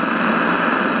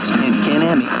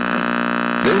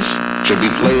This should be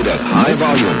played at high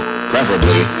volume,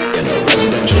 preferably in a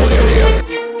residential area.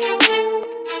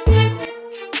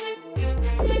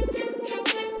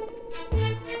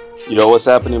 Yo, what's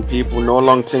happening, people? No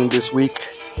long thing this week.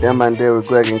 Yeah, man, there with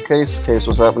Greg and Case. Case,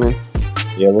 what's happening?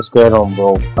 Yeah, what's going on,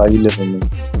 bro? How you living, man?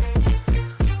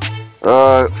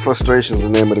 Frustration's the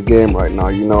name of the game right now.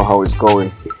 You know how it's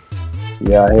going.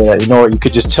 Yeah, I hear that. You know what? You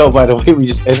could just tell by the way we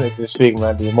just ended this thing,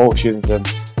 man. The emotions and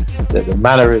the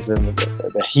mannerism,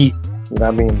 the heat. You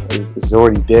know what I mean? It's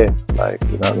already there. Like,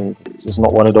 you know what I mean? It's just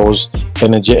not one of those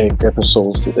energetic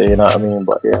episodes today. You know what I mean?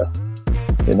 But yeah,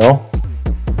 you know.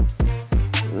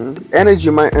 Energy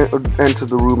might enter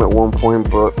the room at one point,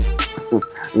 but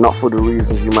not for the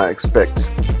reasons you might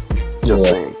expect. Just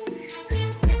saying.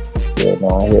 Yeah,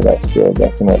 no, I hear that still,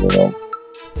 definitely.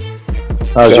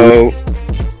 So,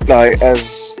 like,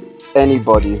 as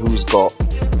anybody who's got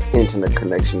internet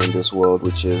connection in this world,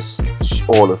 which is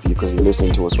all of you, because you're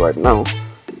listening to us right now,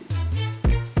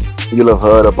 you'll have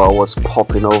heard about what's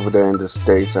popping over there in the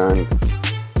States. And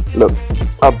look,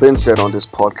 I've been said on this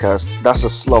podcast, that's a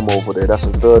slum over there. That's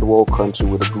a third world country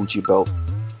with a Gucci belt.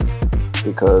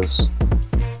 Because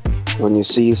when you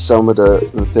see some of the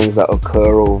things that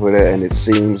occur over there and it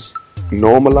seems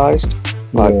normalized,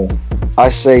 like I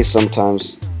say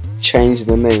sometimes, change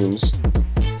the names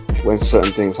when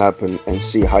certain things happen and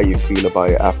see how you feel about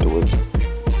it afterwards.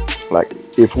 Like,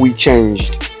 if we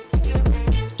changed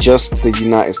just the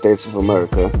United States of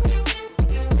America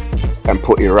and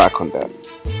put Iraq on that,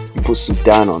 and put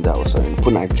Sudan on that or something,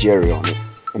 put Nigeria on it,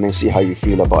 and then see how you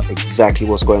feel about exactly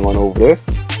what's going on over there,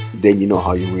 then you know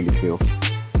how you really feel.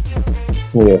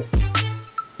 Yeah.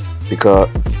 Because,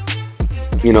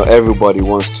 you know, everybody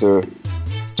wants to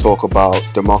talk about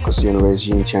democracy and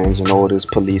regime change and all this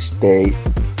police state,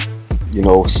 you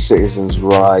know, citizens'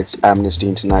 rights, Amnesty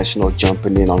International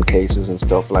jumping in on cases and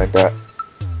stuff like that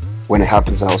when it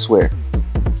happens elsewhere.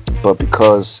 But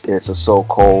because it's a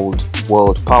so-called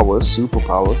world power,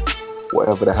 superpower,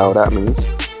 whatever the hell that means,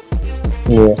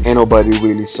 ain't nobody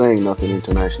really saying nothing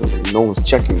internationally. No one's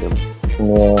checking them.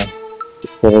 Yeah.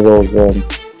 One of those,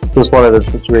 just one of the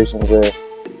situations where,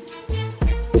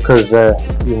 because the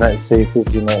United States is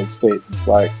the United States, it's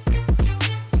like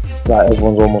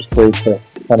everyone's almost afraid to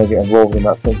kind of get involved in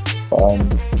that thing. But,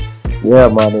 yeah,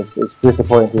 man, it's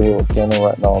disappointing to hear what's going on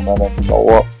right now, man. And you know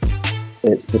what?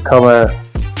 It's become a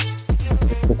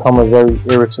very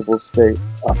irritable state,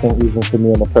 I think, even for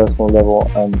me on a personal level.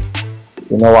 And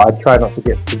you know what, I try not to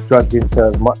get dragged into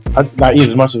as much as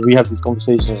we have these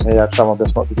conversations here. I try my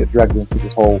best not to get dragged into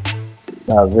this whole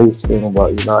race thing,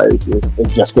 but you know,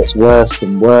 it just gets worse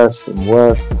and worse and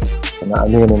worse. You know what I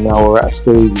mean? And now we're at a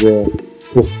stage where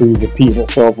history is repeating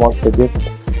itself once again.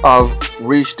 I've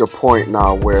reached a point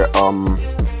now where I'm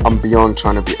beyond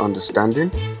trying to be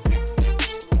understanding.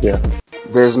 Yeah.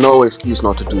 There's no excuse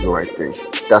not to do the right thing.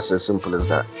 That's as simple as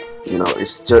that. You know,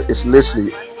 it's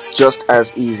literally just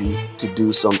as easy to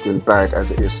do something bad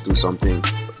as it is to do something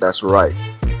that's right.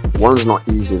 One's not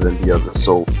easier than the other.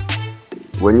 So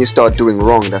when you start doing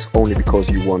wrong, that's only because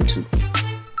you want to.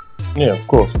 Yeah, of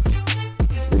course.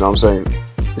 You know what I'm saying?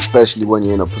 Especially when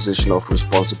you're in a position of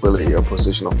responsibility, a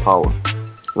position of power.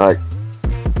 Like,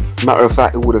 matter of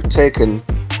fact, it would have taken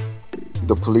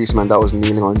the policeman that was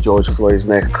kneeling on George Floyd's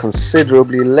neck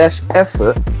considerably less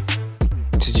effort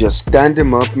to just stand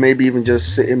him up, maybe even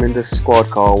just sit him in the squad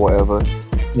car or whatever,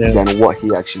 than what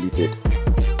he actually did.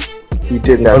 He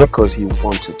did that because he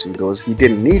wanted to. He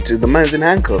didn't need to. The man's in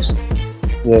handcuffs.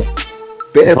 Yeah.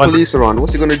 Better police around.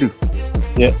 What's he gonna do?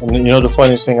 Yeah, and you know the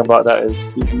funniest thing about that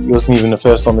is he wasn't even the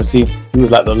first on the scene. He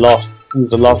was like the last. He was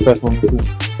the last person on the scene.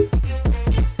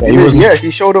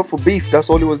 He showed up for beef. That's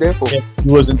all he was there for. Yeah,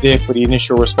 he wasn't there for the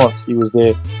initial response. He was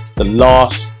there, the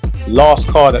last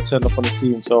car that turned up on the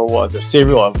scene. So what was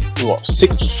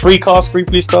it? Three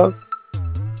police cars,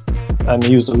 and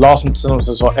he was the last one to turn up.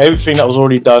 So everything that was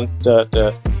already done,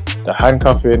 the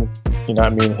handcuffing, you know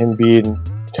what I mean, him being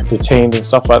detained and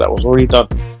stuff like that was already done.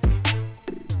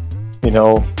 You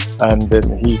know, and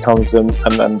then he comes in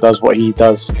and does what he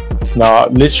does. Now,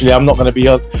 literally, I'm not going to be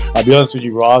I'll be honest with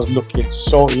you, bro. I was looking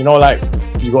so, you know, like,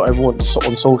 you got everyone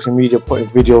on social media putting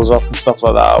videos up and stuff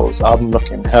like that.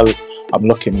 I'm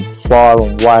looking far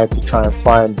and wide to try and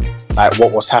find, like,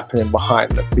 what was happening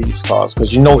behind the police cars.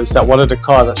 Because you notice that one of the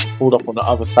cars actually pulled up on the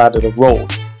other side of the road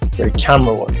where the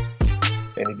camera was.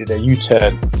 And he did a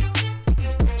U-turn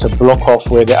to block off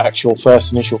where the actual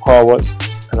first initial car was.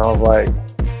 And I was like,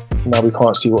 now we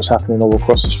can't see what's happening all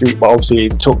across the street, but obviously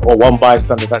it took one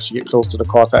bystander to actually get close to the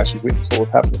car to actually witness what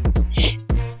was happening.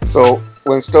 So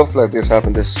when stuff like this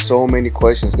happens, there's so many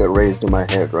questions get raised in my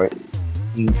head, right?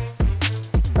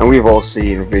 And we've all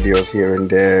seen videos here and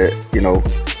there,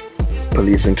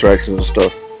 police interactions and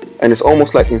stuff. And it's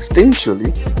almost like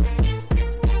instinctually,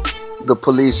 the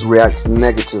police react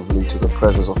negatively to the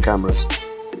presence of cameras.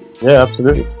 Yeah,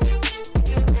 absolutely.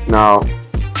 Now,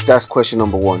 that's question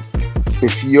number one.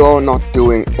 If you're not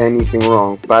doing anything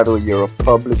wrong, by the way, you're a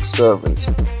public servant,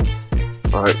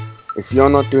 right? If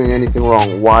you're not doing anything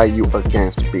wrong, why are you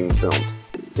against being filmed?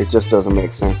 It just doesn't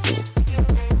make sense to me,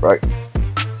 right?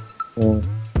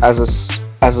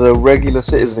 As a regular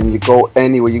citizen, you go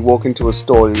anywhere, you walk into a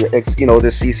store, the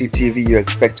CCTV, you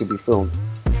expect to be filmed.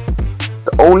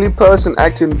 The only person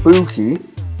acting booky,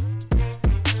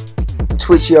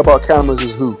 twitchy about cameras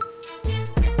is who?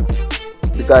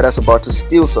 The guy that's about to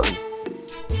steal something.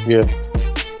 Yeah.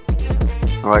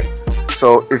 Alright.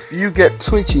 So if you get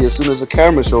twitchy as soon as the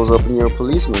camera shows up and you're a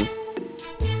policeman,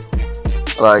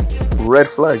 like, red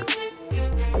flag.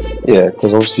 Yeah,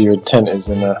 because obviously your intent is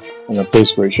in a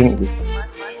place where it shouldn't be.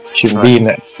 You shouldn't be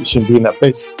in that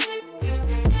place.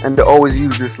 And they always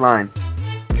use this line,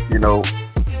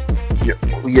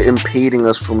 you're impeding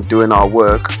us from doing our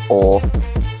work, or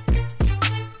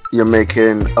you're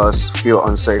making us feel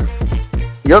unsafe.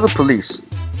 You're the police.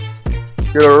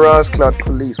 You're a rascal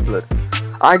police, blood.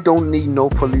 I don't need no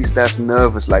police that's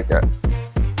nervous like that.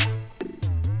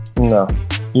 No.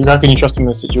 How can you trust them in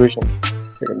a situation?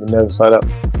 You're going to be nervous like that.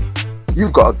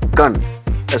 You've got a gun.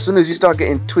 As soon as you start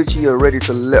getting twitchy, you're ready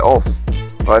to let off.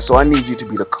 Alright, so I need you to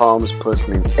be the calmest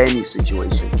person in any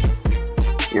situation.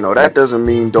 That doesn't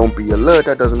mean don't be alert.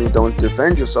 That doesn't mean don't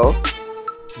defend yourself.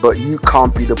 But you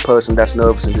can't be the person that's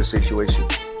nervous in this situation.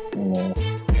 No.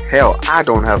 Hell, I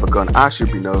don't have a gun. I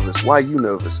should be nervous. Why are you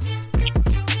nervous?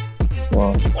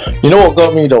 Well, you know what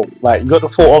got me though? Like, you got the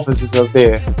 4 officers up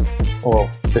there. Well,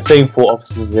 the same 4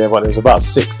 officers there, but there's about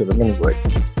 6 of them anyway.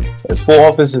 There's 4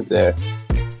 officers there.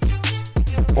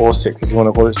 Or 6, if you want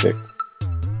to call it 6.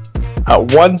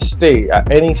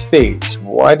 At any stage,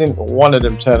 why didn't one of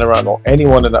them turn around, or any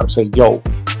one of them say, yo,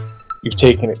 you've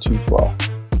taken it too far.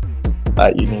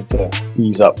 Like, you need to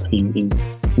ease up. He's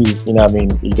you know what I mean?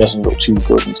 He doesn't look too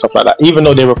good and stuff like that. Even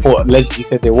though their report allegedly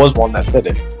said there was one that said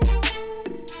it.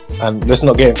 And let's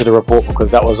not get into the report because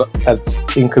that was as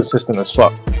inconsistent as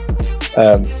fuck.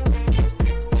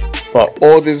 But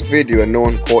all this video and no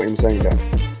one caught him saying that.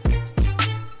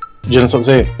 Do you know what I'm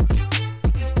saying?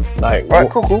 Like, alright,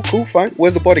 cool, fine.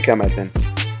 Where's the body cam at then?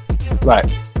 Right.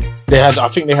 I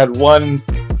think they had one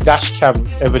dash cam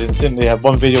evidence in. They had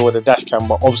one video with a dash cam,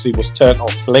 but obviously it was turned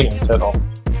off, blatantly turned off.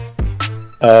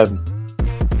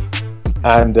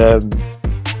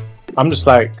 I'm just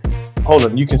like, hold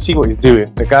on, you can see what he's doing.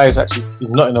 The guy is actually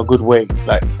not in a good way.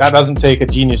 Like, that doesn't take a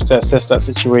genius to assess that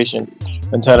situation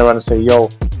and turn around and say, yo,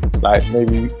 like,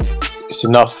 maybe it's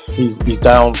enough. He's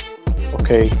down.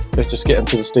 Okay, let's just get him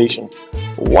to the station.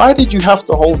 Why did you have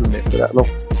to hold him there for that long?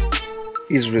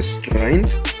 He's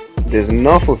restrained. There's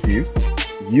enough of you.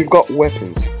 You've got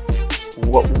weapons.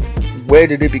 Where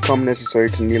did it become necessary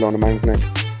to kneel on a man's neck?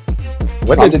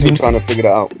 I'm still trying to figure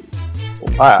that out.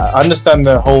 I understand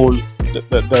the whole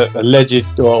the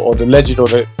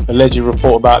alleged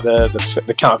report about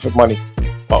the counterfeit money,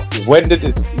 but when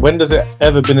does it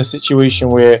ever been a situation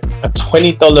where a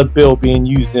 $20 bill being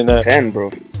used in a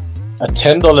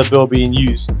 $10 bill being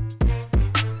used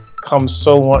comes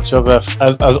so much of a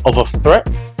threat?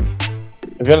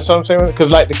 If you understand what I'm saying? Because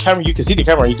like the camera, you can see the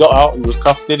camera. He got out, he was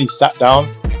cuffed in, he sat down,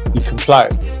 he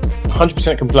complied,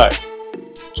 100% complied.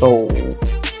 So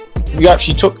you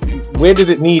actually took. Where did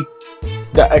it need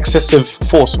that excessive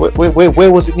force? Where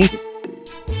was it needed?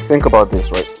 Think about this,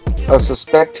 right? A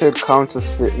suspected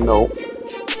counterfeit note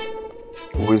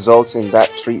results in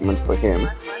that treatment for him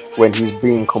when he's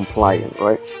being compliant,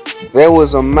 right? There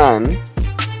was a man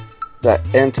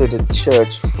that entered a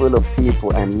church full of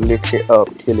people and lit it up,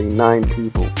 killing 9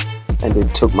 people, and they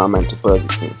took my man to Burger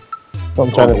King on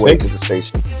the way to the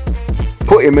station.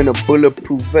 Put him in a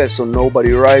bulletproof vest so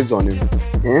nobody rides on him.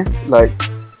 Yeah? Like,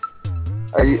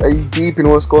 are you deep in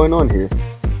what's going on here?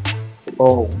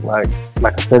 Oh, like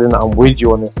I said, I'm with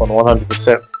you on this one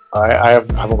 100%. I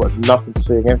haven't got nothing to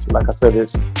say against it. Like I said,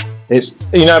 it's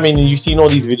you know what I mean. You've seen all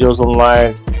these videos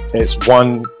online. It's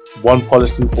one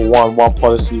policy for one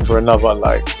policy for another.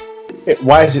 Like,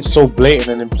 why is it so blatant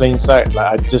and in plain sight? Like,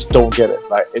 I just don't get it.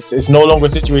 Like, it's no longer a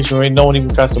situation where no one even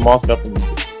tries to mask up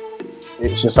anymore.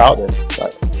 It's just out there.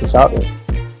 Like, it's out there.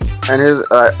 And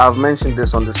I've mentioned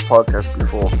this on this podcast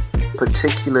before,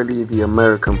 particularly the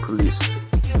American police.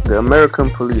 The American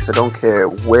police, I don't care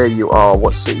where you are,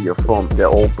 what city you're from, they're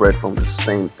all bred from the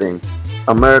same thing.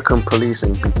 American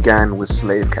policing began with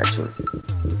slave catching.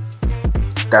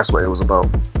 That's what it was about.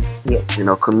 Yeah. You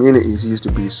know, communities used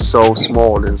to be so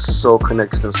small and so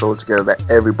connected and so together that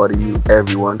everybody knew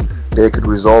everyone. They could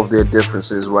resolve their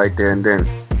differences right there and then.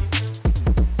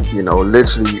 You know,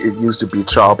 literally, it used to be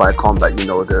trial by combat. You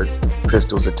know, the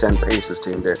Pistols, the 10 Paces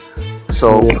team there.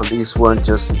 So Yeah. police weren't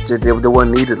just they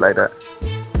weren't needed like that.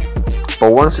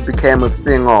 But once it became a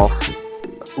thing of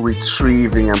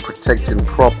retrieving and protecting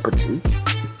property,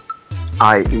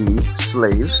 i.e.,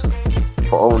 slaves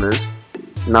for owners,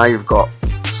 now you've got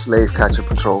slave catcher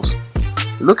patrols.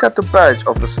 Look at the badge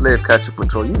of a slave catcher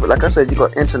patrol. Like I said, you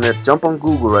got internet. Jump on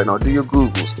Google right now. Do your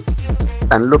Googles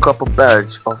and look up a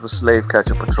badge of a slave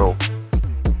catcher patrol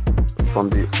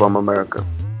from America.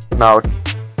 Now,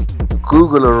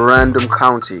 Google a random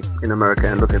county in America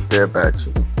and look at their badge.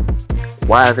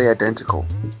 Why are they identical?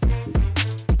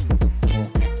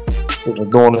 It was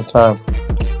dawn of time.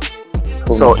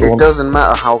 So it doesn't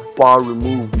matter how far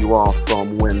removed you are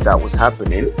from when that was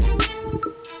happening,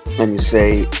 and you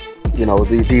say, you know,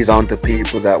 these aren't the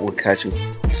people that were catching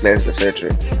slaves,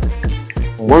 etc.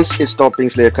 Once it stopped being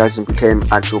slave catchers and became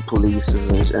actual police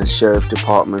and sheriff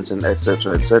departments and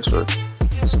etc.,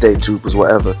 state troopers,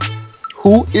 whatever,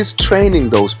 who is training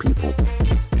those people?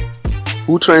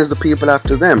 Who trains the people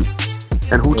after them?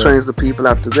 And who trains the people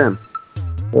after them?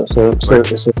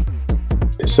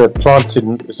 It's a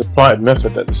planted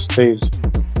method at this stage.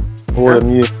 All them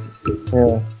years.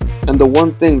 Yeah. And the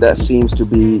one thing that seems to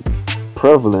be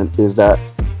prevalent is that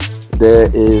there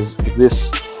is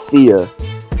this fear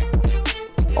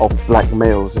of black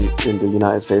males in the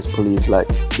United States police, like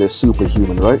they're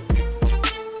superhuman, right?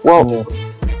 Well,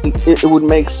 it would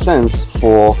make sense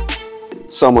for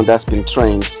someone that's been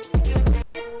trained,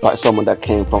 like someone that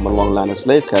came from a long line of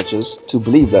slave catchers, to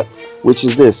believe that, which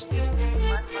is this: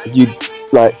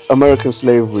 like American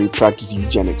slavery practiced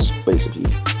eugenics,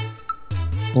 basically.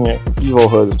 Yeah. You've all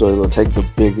heard the story. They'll take the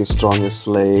biggest, strongest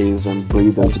slaves and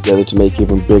breed them together to make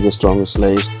even bigger, stronger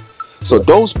slaves. So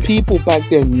those people back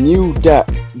then knew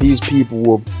that these people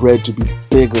were bred to be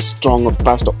bigger, stronger,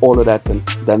 faster, all of that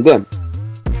than them.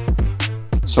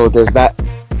 So there's that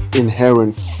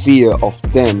inherent fear of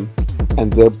them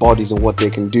and their bodies and what they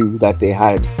can do that they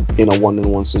had in a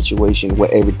one-on-one situation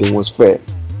where everything was fair,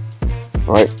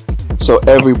 right? So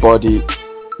everybody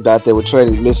that they were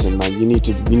training, listen, man, you need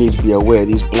to be aware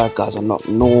these black guys are not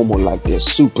normal, like they're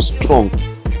super strong.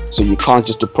 So you can't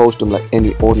just approach them like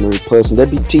any ordinary person. They'd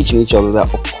be teaching each other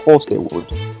that, of course they would.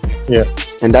 Yeah.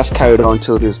 And that's carried on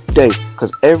till this day.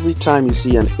 Because every time you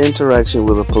see an interaction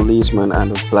with a policeman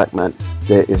and a black man,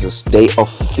 there is a state of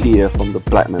fear from the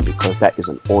black man, because that is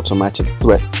an automatic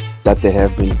threat that they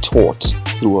have been taught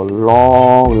through a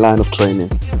long line of training.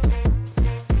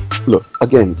 Look,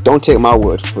 again, don't take my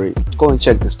word for it. Go and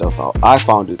check this stuff out. I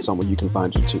found it somewhere, you can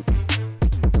find it too.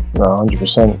 No,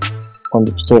 100%.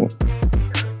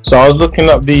 So I was looking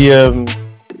up the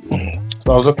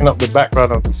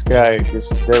background of this guy, this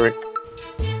Derek.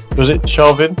 Was it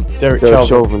Chauvin? Derek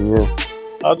Chauvin, yeah.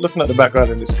 I was looking at the background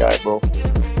of this guy, bro,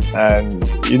 and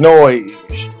you know what?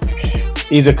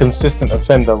 He's a consistent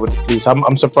offender with the police.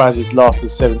 I'm surprised he's lasted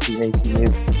 17, 18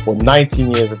 years or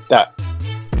 19 years of that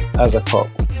as a cop.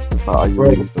 Are you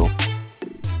really though?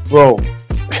 Bro,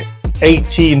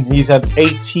 18. He's had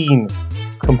 18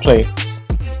 complaints.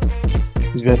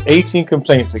 He's had 18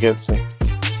 complaints against him,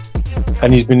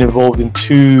 and he's been involved in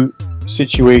 2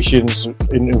 situations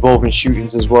involving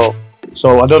shootings as well.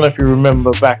 So I don't know if you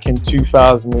remember back in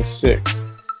 2006,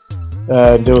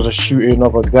 there was a shooting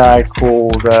of a guy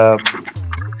called. Got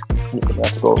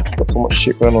so much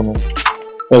shit going on here.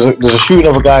 There's a shooting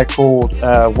of a guy called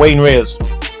Wayne Reyes.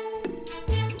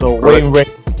 So Wayne Reyes,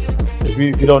 if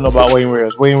you don't know about Wayne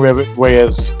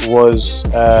Reyes was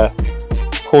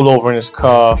pulled over in his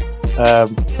car.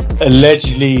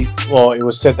 Allegedly, well, it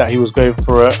was said that he was going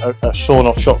for a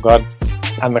sawn-off shotgun,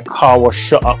 and the car was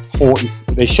shot up 40.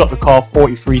 They shot the car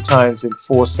 43 times in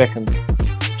 4 seconds,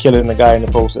 killing the guy in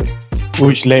the process,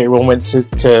 which later on went to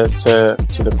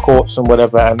the courts and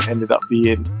whatever, and ended up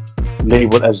being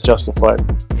labeled as justified.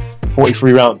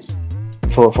 43 rounds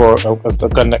for a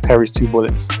gun that carries 2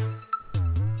 bullets.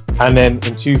 And then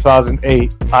in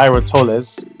 2008, Ira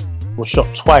Toles was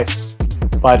shot twice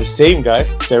by the same guy,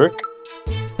 Derek,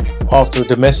 after a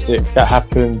domestic that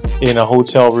happened in a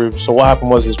hotel room. So what happened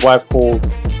was his wife called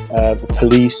the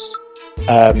police.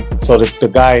 So the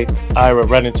guy, Ira,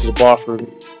 ran into the bathroom.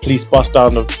 Police bust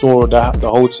down the door of the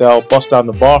hotel, bust down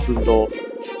the bathroom door,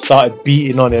 started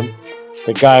beating on him.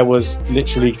 The guy was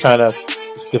literally trying to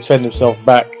defend himself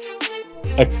back.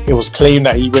 It was claimed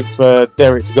that he went for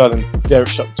Derek's gun, and Derek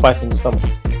shot him twice in the stomach.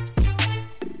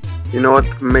 You know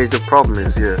what the major problem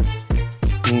is here?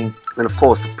 And of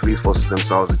course the police forces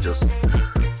themselves are just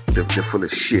they're full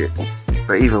of shit.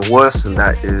 But even worse than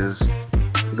that is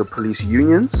the police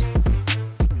unions.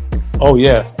 Oh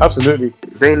yeah, absolutely.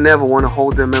 They never want to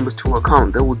hold their members to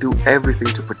account. They will do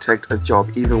everything to protect a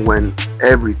job, even when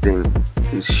everything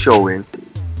is showing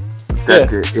that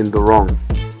they're in the wrong.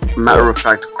 Matter of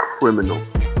fact, criminal.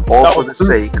 All for the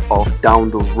sake of down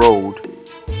the road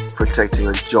protecting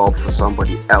a job for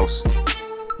somebody else.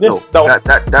 No,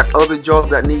 that other job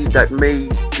that may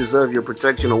deserve your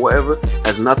protection or whatever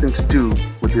has nothing to do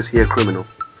with this here criminal.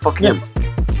 Fuck him.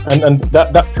 And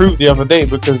that proved the other day,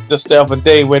 because just the other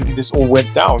day when this all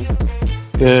went down,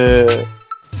 the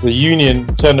union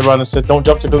turned around and said, "Don't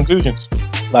jump to conclusions."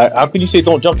 Like, how can you say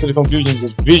don't jump to the conclusions?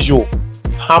 It's visual.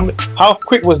 How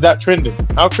quick was that trending?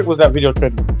 How quick was that video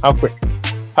trending? How quick?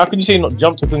 How can you say not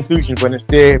jump to conclusions when it's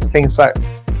there in plain sight?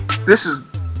 This is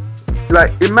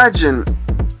like, imagine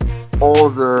all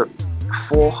the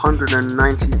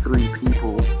 493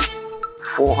 people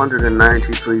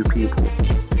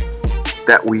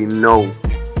that we know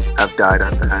have died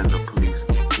at the hands of police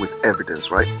with evidence,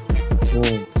 right?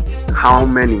 How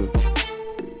many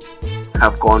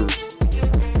have gone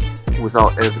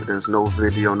without evidence, no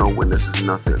video, no witnesses,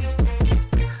 nothing?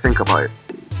 Think about it.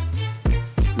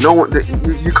 No one,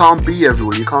 you can't be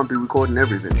everywhere. You can't be recording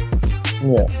everything.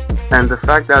 Yeah. And the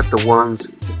fact that the ones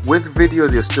with video,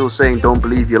 they're still saying, "Don't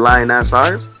believe your lying ass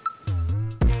eyes."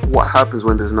 What happens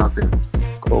when there's nothing?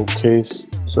 Cold case,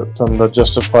 September,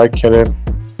 justified killing.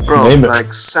 Bro,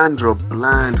 like Sandra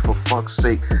Bland, for fuck's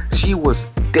sake. She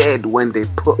was dead when they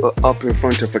put her up in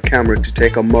front of a camera to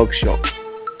take a mugshot,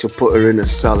 to put her in a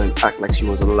cell and act like she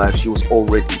was alive. She was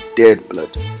already dead,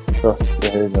 blood. Just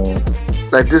behavior.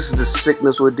 Like, this is the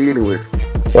sickness we're dealing with.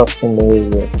 Just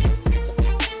behavior.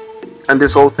 And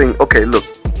this whole thing, okay, look,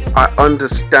 I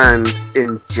understand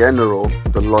in general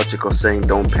the logic of saying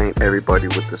don't paint everybody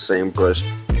with the same brush.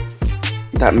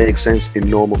 That makes sense in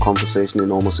normal conversation, in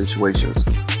normal situations.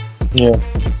 Yeah.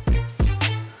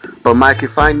 But Mike,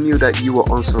 if I knew that you were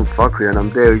on some fuckery and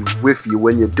I'm there with you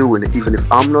when you're doing it, even if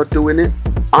I'm not doing it,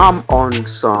 I'm on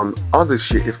some other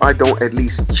shit if I don't at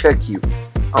least check you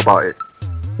about it.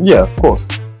 Yeah, of course.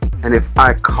 And if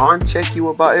I can't check you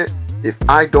about it, if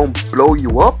I don't blow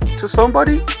you up to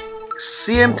somebody,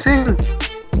 same thing.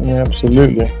 Yeah,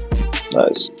 absolutely.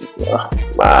 That's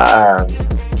man.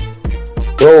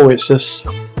 Bro, it's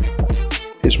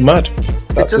mad.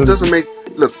 It just doesn't make.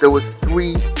 Look, there were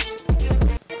 3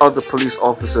 other police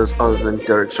officers other than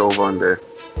Derek Chauvin there.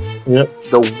 Yep.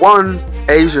 The one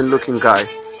Asian-looking guy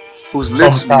who's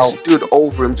literally stood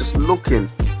over him just looking.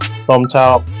 Tom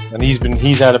Tao, and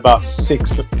he's had about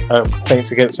 6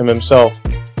 complaints against him himself.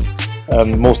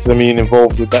 Most of them being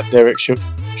involved with that Derek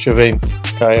Chauvin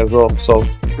guy as well. So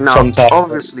now,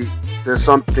 obviously, there's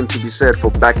something to be said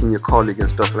for backing your colleague and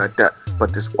stuff like that.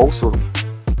 But there's also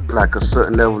like a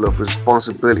certain level of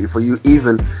responsibility for you,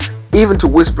 even to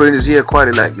whisper in his ear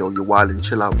quietly, like, "Yo, you're wild and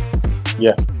chill out."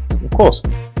 Yeah, of course.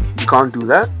 You can't do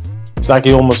that. It's like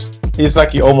he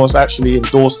almost actually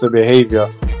endorsed the behavior.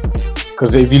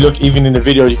 Because if you look, even in the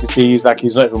video, you can see he's not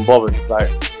even bothered. Like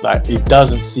he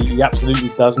absolutely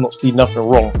does not see nothing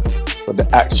wrong with the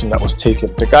action that was taken.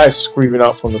 The guy is screaming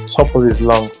out from the top of his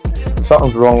lungs,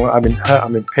 "Something's wrong. I'm in hurt.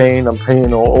 I'm in pain. I'm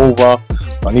pain all over.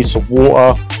 I need some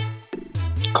water.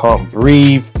 Can't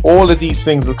breathe." All of these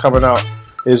things are coming out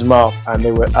his mouth, and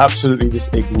they were absolutely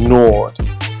just ignored.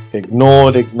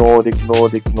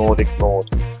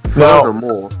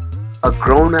 Furthermore, a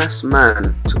grown-ass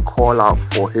man to call out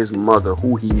for his mother,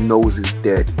 who he knows is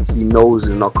dead, he knows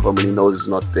is not coming, he knows is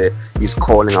not there, he's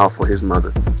calling out for his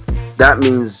mother. That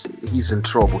means he's in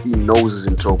trouble. He knows he's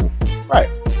in trouble. Right.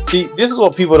 See, this is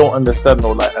what people don't understand,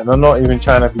 though. Like, and I'm not even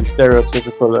trying to be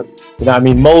stereotypical. You know what I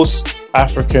mean? Most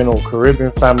African or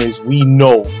Caribbean families, we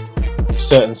know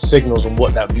certain signals and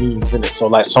what that means, innit? So,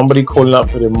 like, somebody calling out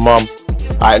for their mum.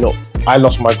 I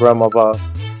lost my grandmother.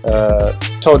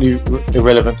 Totally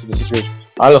irrelevant to the situation.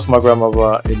 I lost my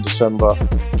grandmother in December,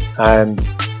 and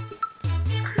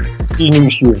she knew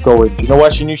she was going. Do you know why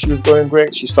she knew she was going,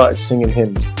 Greg? She started singing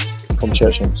hymns from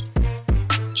church hymns.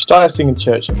 She started singing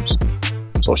church hymns,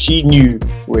 so she knew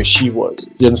where she was.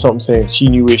 You understand what I'm saying? She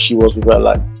knew where she was with her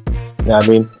life. You know what I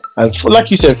mean? And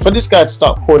like you said, for this guy to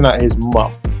start calling out his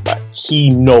mum, like, he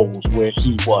knows where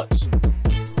he was.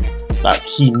 Like,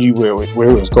 he knew where it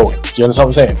was going. Do you understand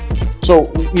what I'm saying? So,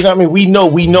 you know what I mean? We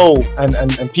know,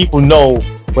 and people know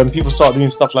when people start doing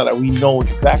stuff like that. We know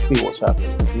exactly what's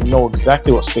happening. We know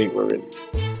exactly what state we're in.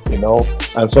 You know,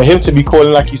 and for him to be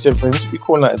calling, like you said, for him to be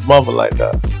calling out his mother like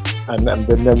that, and then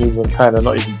them even kind of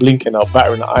not even blinking or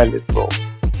battering the eyelids, bro.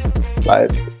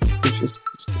 Like,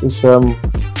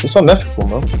 it's unethical,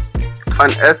 man.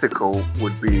 Unethical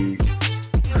would be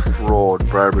fraud,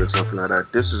 bribery, or something like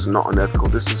that. This is not unethical.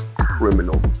 This is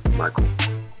criminal, Michael.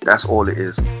 That's all it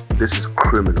is. This is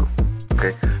criminal.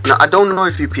 Okay. Now I don't know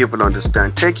if you people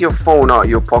understand. Take your phone out of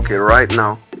your pocket right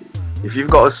now. If you've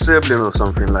got a sibling or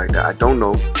something like that, I don't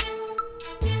know.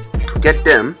 Get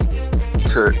them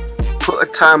to put a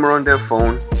timer on their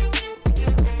phone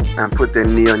and put their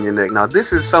knee on your neck. Now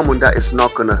this is someone that is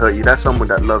not gonna hurt you. That's someone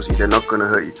that loves you. They're not gonna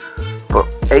hurt you.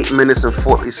 But 8 minutes and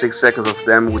 46 seconds of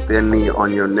them with their knee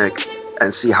on your neck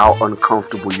and see how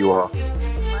uncomfortable you are.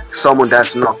 Someone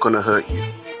that's not gonna hurt you,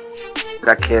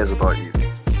 that cares about you.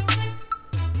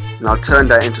 Now turn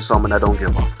that into someone that don't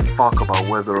give a fuck about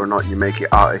whether or not you make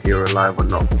it out of here alive or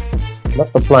not.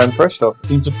 That's applying pressure.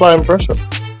 He's applying pressure.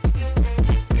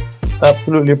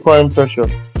 Absolutely applying pressure.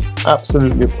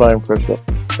 Absolutely applying pressure.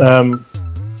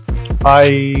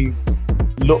 I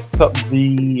looked up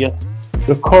the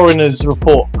coroner's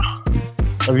report.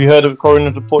 Have you heard of the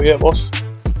coroner's report yet, boss?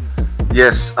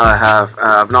 Yes, I have.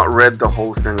 I've not read the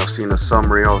whole thing. I've seen a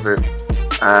summary of it,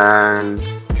 and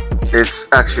it's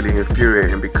actually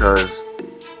infuriating because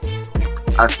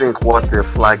I think what they're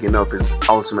flagging up is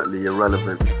ultimately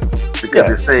irrelevant, because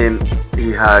they're saying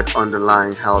he had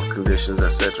underlying health conditions,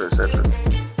 etc., etc.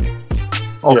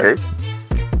 Okay.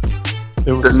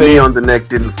 Yeah. The knee on the neck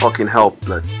didn't fucking help,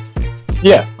 blood.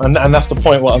 Yeah, and that's the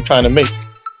point what I'm trying to make.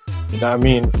 You know what I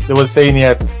mean? They were saying he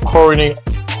had coronary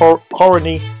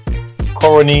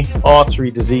artery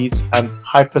disease and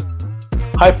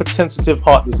hypertensive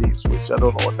heart disease, which I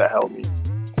don't know what the hell means,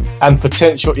 and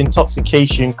potential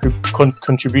intoxication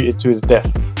contributed to his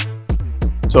death.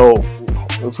 So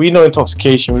if we know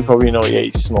intoxication, we probably know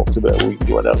he smoked a bit of weed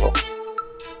or whatever.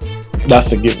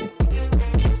 That's a given.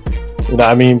 You know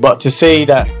what I mean? But to say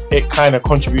that it kind of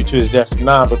contributed to his death,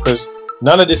 nah, because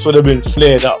none of this would have been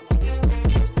flared up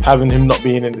having him not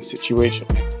being in the situation.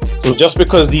 So just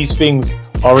because these things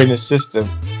are in his system,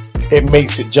 it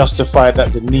makes it justified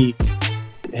that the knee,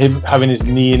 him having his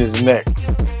knee in his neck,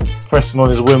 pressing on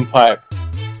his windpipe,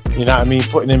 you know what I mean,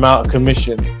 putting him out of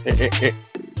commission, they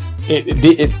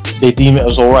deem it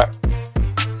as alright.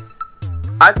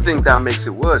 I think that makes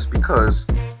it worse because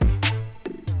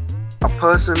a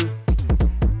person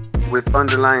with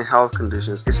underlying health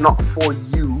conditions, it's not for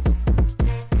you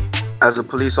as a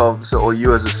police officer or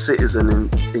you as a citizen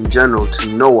in general to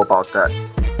know about that,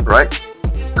 right?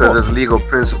 Because as a legal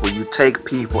principle, you take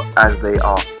people as they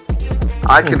are.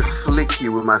 I can flick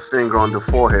you with my finger on the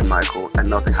forehead, Michael, and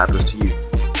nothing happens to you.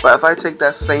 But if I take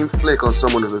that same flick on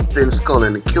someone with a thin skull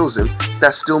and it kills him,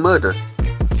 that's still murder.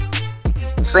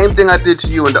 Same thing I did to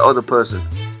you and the other person.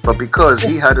 But because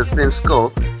he had a thin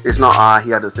skull, it's not,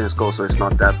 he had a thin skull, so it's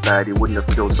not that bad. He wouldn't have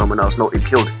killed someone else. No, it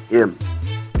killed him.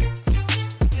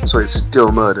 So it's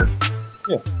still murder.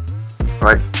 Yeah.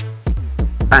 Right?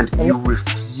 And you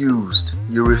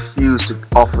refused to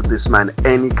offer this man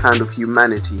any kind of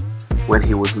humanity when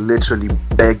he was literally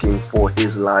begging for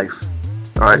his life.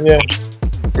 Alright? Yeah.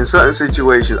 In certain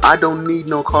situations, I don't need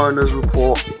no coroner's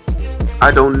report. I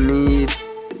don't need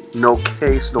no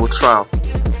case, no trial.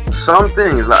 Some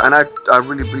things, and I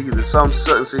really believe that some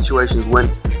certain situations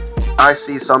when I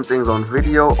see some things on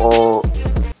video or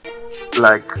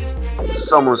like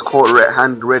someone's caught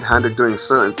red-handed doing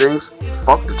certain things,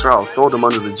 fuck the trial, throw them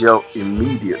under the jail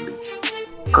immediately.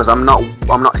 Because I'm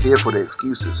not here for the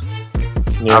excuses.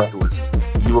 Afterwards.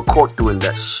 You were caught doing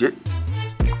that shit.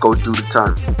 Go do the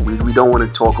time. We don't want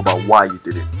to talk about why you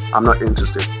did it. I'm not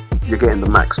interested. You're getting the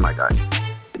max, my guy.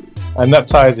 And that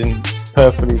ties in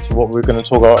perfectly to what we're going to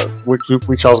talk about,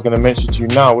 which I was going to mention to you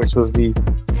now, which was the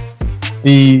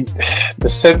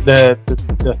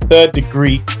third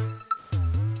degree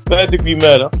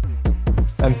murder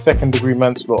and second degree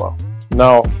manslaughter.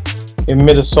 Now, in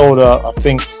Minnesota, I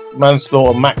think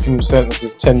manslaughter maximum sentence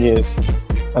is 10 years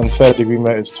and third degree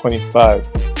murder is 25.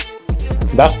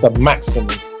 That's the maximum.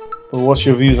 But what's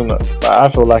your views on that? Like, I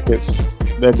feel like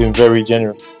they've been very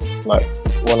generous, like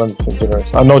 100%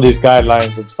 generous. I know there's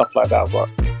guidelines and stuff like that, but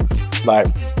like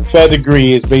third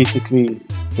degree is basically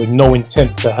with no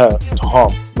intent to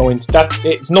harm.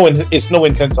 It's no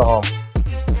intent to harm.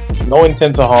 No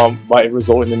intent to harm, but it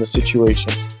resulted in the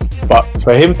situation. But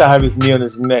for him to have his knee on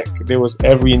his neck, there was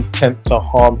every intent to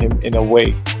harm him in a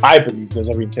way. I believe there's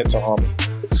every intent to harm him.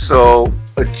 So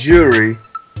a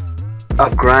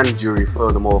grand jury,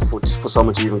 furthermore, for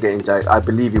someone to even get indicted, I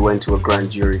believe he went to a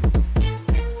grand jury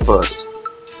first,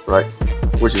 right?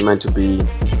 Which is meant to be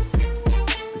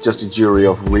just a jury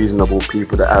of reasonable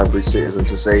people, the average citizen,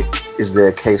 to say, is there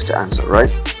a case to answer,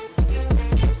 right?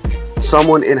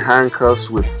 Someone in handcuffs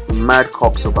with mad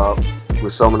cops about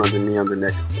with someone on the knee on the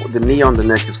neck. The knee on the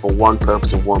neck is for one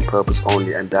purpose and one purpose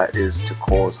only, and that is to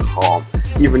cause harm.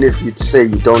 Even if you'd say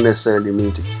you don't necessarily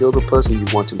mean to kill the person, you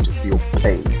want him to feel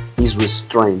pain. He's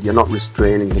restrained. You're not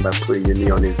restraining him by putting your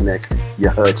knee on his neck.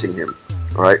 You're hurting him,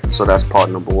 right? So that's part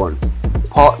number one.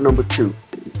 Part number two.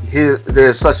 Here,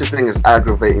 there's such a thing as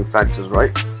aggravating factors,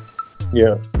 right?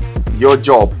 Yeah. Your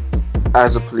job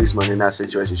as a policeman in that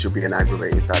situation should be an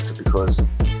aggravating factor, because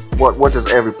what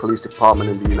does every police department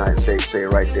in the United States say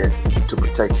right there? To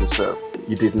protect and serve.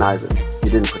 You did neither. You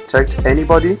didn't protect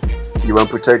anybody. You weren't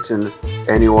protecting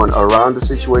anyone around the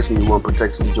situation. You weren't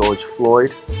protecting George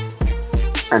Floyd.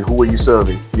 And who were you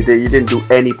serving? You didn't do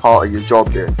any part of your job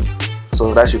there.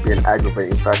 So that should be an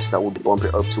aggravating factor that would bump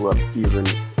it up to a even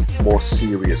more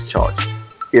serious charge,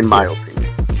 in my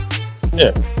opinion.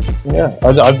 Yeah.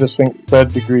 I just think third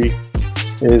degree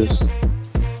is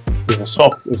a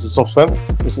soft sentence.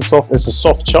 It's a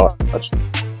soft charge.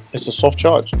 It's a soft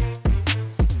charge.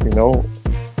 You know,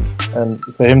 and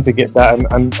for him to get that,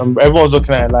 and everyone's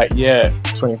looking at it like, yeah,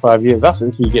 25 years. That's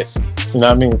if he gets, you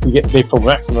know what I mean? If they throw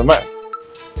maximum max.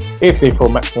 If they throw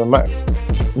maximum max.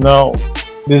 Now,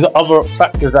 there's other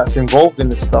factors that's involved in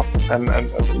this stuff, and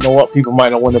you know what, people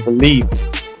might not want to believe.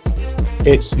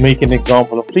 It's making an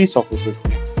example of police officers.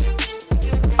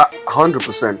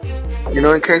 100%. You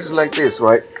know, in cases like this,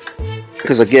 right?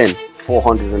 Because again,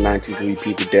 493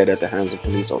 people dead at the hands of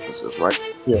police officers, right?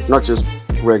 Yeah. Not just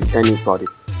anybody.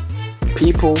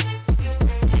 People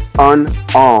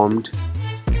unarmed,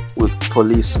 with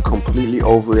police completely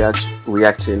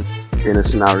overreacting in a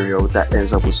scenario that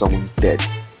ends up with someone dead,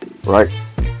 right?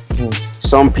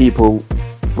 Some people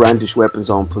brandish weapons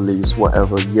on police,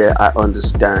 whatever. Yeah, I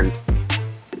understand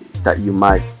that you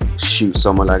might shoot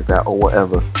someone like that or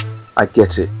whatever. I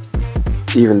get it.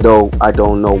 Even though I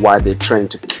don't know why they're trained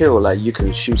to kill. Like, you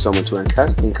can shoot someone to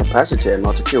incapacitate and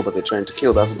not to kill, but they're trained to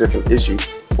kill. That's a different issue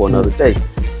for another day.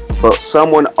 But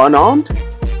someone unarmed,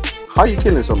 how are you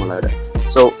killing someone like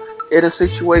that? So in a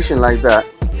situation like that,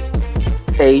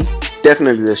 A,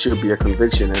 definitely there should be a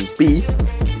conviction, and B,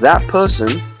 that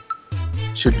person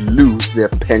should lose their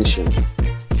pension.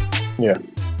 Yeah.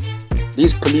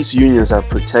 These police unions have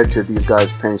protected these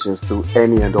guys' pensions through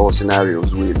any and all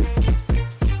scenarios, really.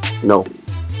 No.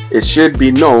 It should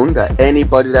be known that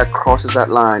anybody that crosses that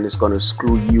line is going to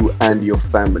screw you and your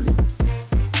family.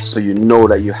 So you know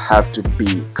that you have to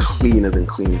be cleaner than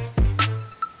clean.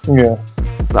 Yeah.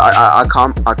 I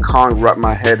can't wrap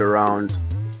my head around,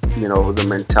 you know, the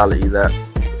mentality that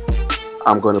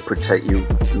I'm going to protect you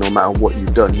no matter what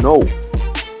you've done. No.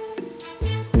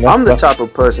 I'm the type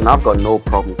of person, I've got no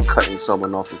problem cutting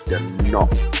someone off if they're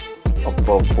not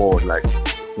above board. Like,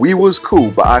 we was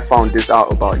cool, but I found this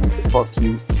out about you. Fuck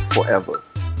you forever.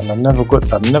 And I've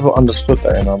never understood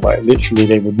that, you know. Like, literally,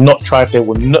 they would try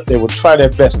their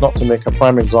best not to make a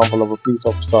prime example of a police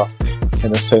officer,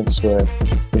 in a sense where,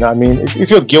 you know what I mean? If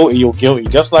you're guilty, you're guilty.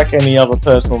 Just like any other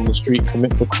person on the street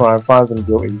commits a crime, finds them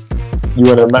guilty, you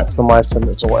want to maximize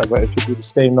sentence or whatever. It should be the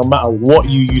same no matter what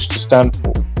you used to stand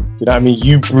for. You know what I mean?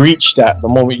 You breached that the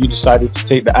moment you decided to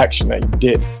take the action that you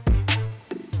did.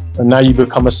 And now you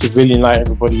become a civilian like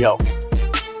everybody else.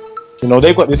 You know,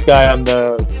 they've got this guy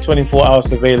under 24-hour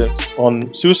surveillance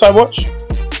on Suicide Watch.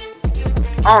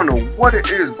 I don't know what it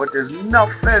is, but there's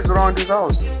enough feds around his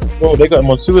house. Bro, they got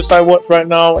him on Suicide Watch right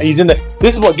now. He's in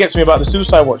this is what gets me about the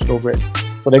Suicide Watch though, Greg.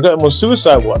 But they got him on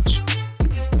Suicide Watch.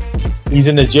 He's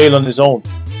in the jail on his own.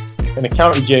 In the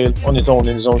county jail on his own,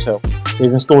 in his own cell.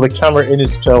 They've installed a camera in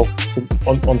his cell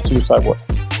on Suicide Watch.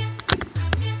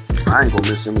 I ain't gonna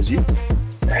miss him as you.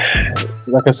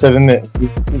 Like I said,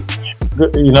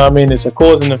 you know what I mean? It's a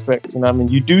cause and effect. You know what I mean?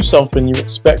 You do something, you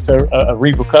expect a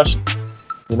repercussion.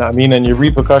 You know what I mean? And your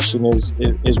repercussion is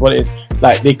what it is.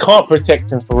 Like, they can't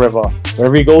protect him forever,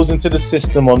 whether he goes into the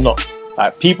system or not.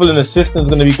 Like, people in the system is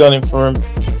going to be gunning for him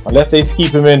unless they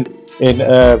keep him in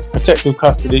protective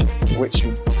custody, which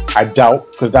I doubt,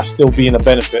 because that's still being a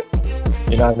benefit.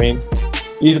 You know what I mean?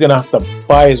 He's going to have to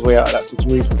buy his way out of that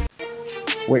situation,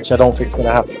 which I don't think is going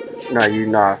to happen.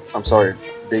 I'm sorry.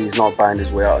 He's not buying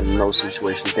his way out in no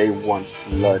situation. They want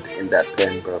blood in that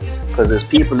pen, bro. Because there's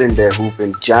people in there who've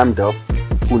been jammed up,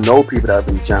 who know people that have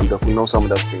been jammed up, who know someone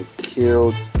that's been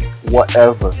killed,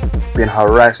 whatever, been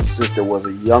harassed since there was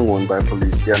a young one by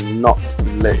police. They're not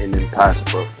letting him pass,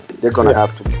 bro. They're gonna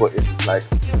have to put it, like,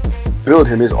 build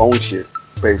him his own shit,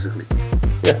 basically.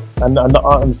 Yeah,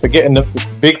 and forgetting the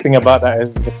big thing about that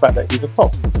is the fact that he's a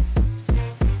cop.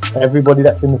 Everybody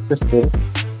that's in the system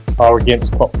are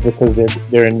against cops because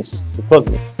they're in the system because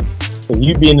of it. So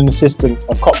you being in the system,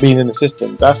 a cop being in the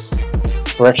system, that's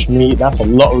fresh meat, that's a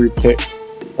lottery pick,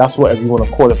 that's whatever you want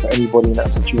to call it for anybody in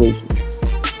that situation.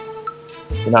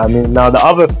 You know what I mean? Now the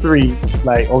other three,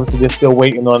 like obviously they're still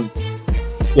waiting on,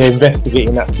 they're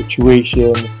investigating that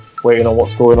situation, waiting on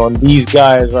what's going on. These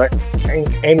guys, right,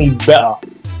 ain't any better.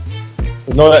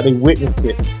 They know that they witnessed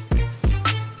it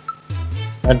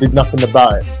and did nothing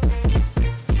about it.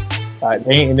 Like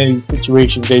they ain't in any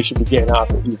situation they should be getting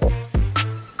out of it either.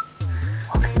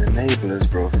 Fucking enablers,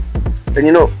 bro. And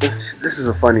you know, this is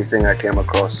a funny thing I came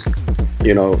across.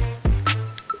 You know,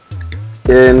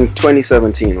 in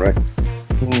 2017, right?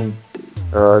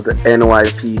 The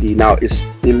NYPD, now it's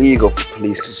illegal for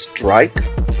police to strike,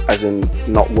 as in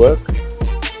not work.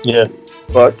 Yeah.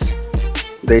 But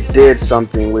they did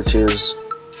something, which is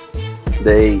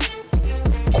they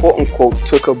quote unquote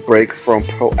took a break from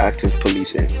proactive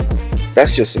policing.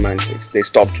 That's just semantics. They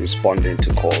stopped responding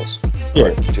to calls, Yeah.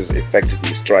 right? Which is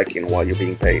effectively striking while you're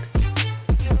being paid.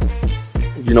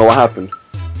 You know what happened?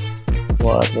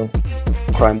 What happened?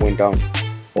 Crime went down.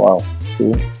 Wow.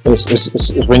 See?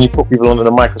 It's when you put people under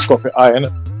the microscopic eye,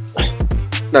 innit?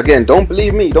 Again, don't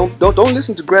believe me. Don't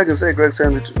listen to Greg and say Greg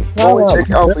saying it. Go and check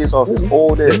it out for yourself. It's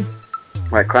all there.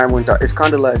 Right, crime went down. It's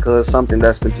kind of like something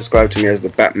that's been described to me as the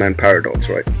Batman paradox,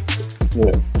 right?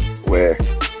 Yeah. Where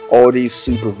all these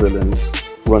supervillains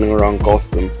running around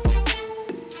Gotham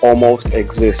almost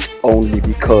exist only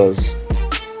because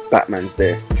Batman's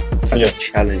there as a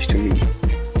challenge to me.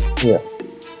 Yeah.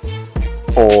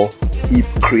 Or he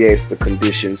creates the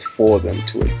conditions for them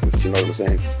to exist. You know what I'm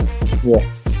saying?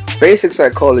 Yeah. Basic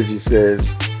psychology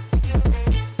says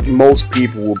most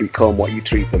people will become what you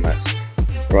treat them as,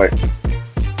 right?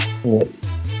 Yeah.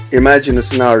 Imagine a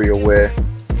scenario where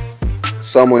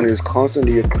someone is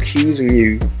constantly accusing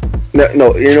you.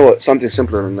 No, you know what? Something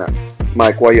simpler than that.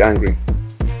 Mike, why are you angry?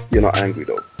 You're not angry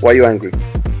though. Why are you angry?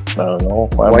 I don't know.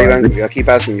 Why are you angry? I keep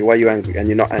asking you, why are you angry? And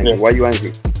you're not angry. Yeah. Why are you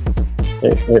angry?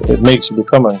 It makes you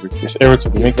become angry. It's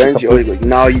irritable. Eventually,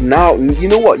 now, you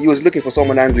know what? You was looking for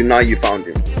someone angry. Now you found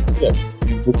him. Yeah.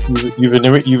 You've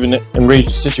enraged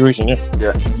the situation. Yeah.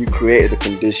 Yeah. You created the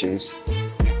conditions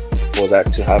for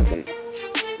that to happen.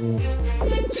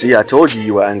 See, I told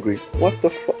you were angry. What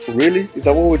the fuck? Really? Is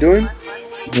that what we're doing?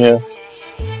 Yeah.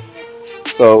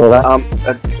 So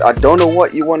I don't know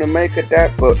what you want to make of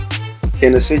that, but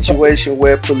in a situation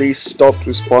where police stopped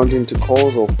responding to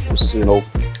calls, or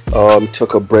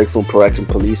took a break from proactive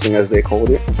policing, as they called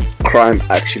it, crime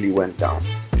actually went down.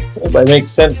 Yeah, but it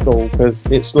makes sense though, because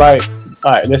it's like,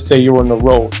 alright, let's say you're on the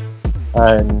road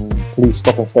and police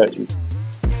stop and search you.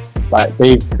 Like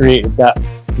they've created that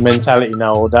mentality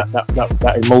now, or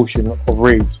that emotion of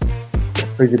rage.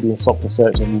 You're being stopped and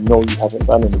searched, and you know you haven't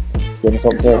done anything. You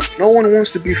understand what I'm saying? No one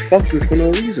wants to be fucked with for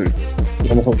no reason.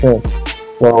 You understand what I'm saying?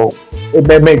 So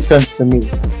it makes sense to me.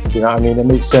 You know what I mean? It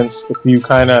makes sense if you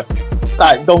kind of,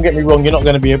 like, don't get me wrong, you're not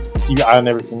going to be able to keep your eye on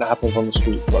everything that happens on the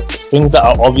street. But things that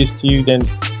are obvious to you, then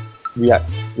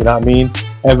react. You know what I mean?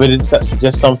 Evidence that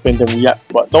suggests something, then react.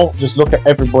 But don't just look at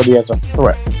everybody as a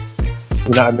threat.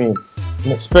 You know what I mean?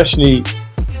 And especially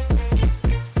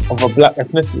of a black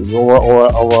ethnicity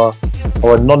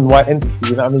or a non-white entity.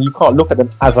 You know what I mean? You can't look at them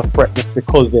as a threat just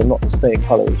because they're not the same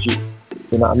color as you.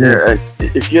 You know what I mean? Yeah,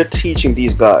 and if you're teaching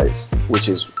these guys, which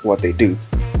is what they do,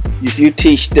 if you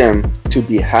teach them to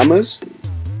be hammers,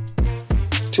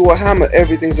 to a hammer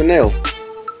everything's a nail.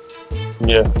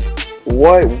 Yeah.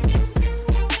 Why?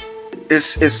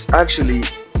 It's actually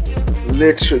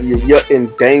literally you're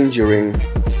endangering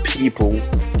people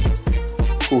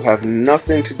who have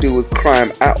nothing to do with crime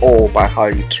at all by how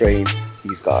you train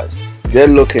these guys. They're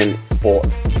looking for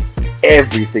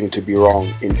everything to be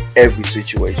wrong in every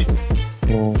situation.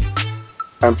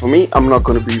 And for me, I'm not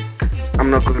gonna be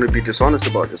dishonest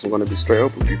about this. I'm gonna be straight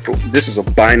up with you. This is a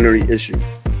binary issue.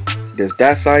 There's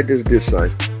that side, there's this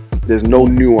side. There's no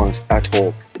nuance at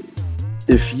all.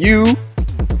 If you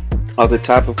are the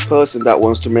type of person that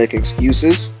wants to make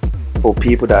excuses for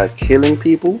people that are killing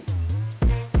people,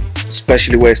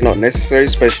 especially where it's not necessary,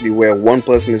 especially where one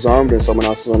person is armed and someone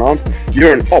else is unarmed,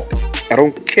 you're an op. I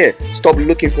don't care. Stop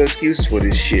looking for excuses for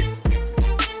this shit.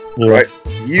 Yeah. Right?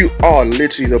 You are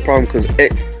literally the problem, because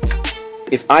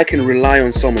if I can rely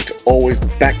on someone to always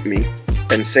back me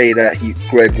and say that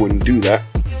Greg wouldn't do that,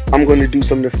 I'm going to do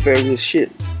some nefarious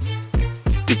shit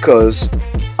because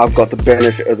I've got the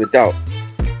benefit of the doubt.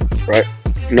 Right?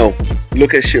 No.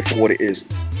 Look at shit for what it is.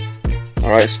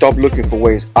 Alright? Stop looking for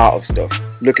ways out of stuff.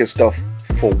 Look at stuff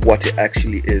for what it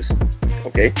actually is.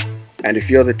 Okay? And if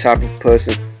you're the type of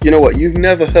person, you know what? You've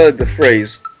never heard the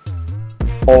phrase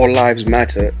all lives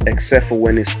matter except for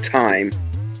when it's time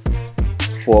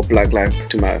for Black Lives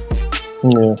to matter.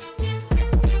 Yeah.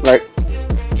 Like,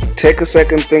 take a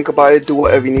second, think about it, do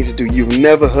whatever you need to do. You've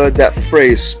never heard that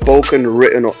phrase spoken,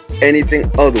 written, or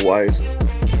anything otherwise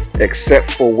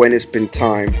except for when it's been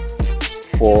time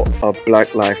for a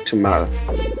black life to matter.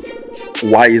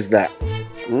 Why is that?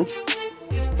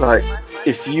 Like,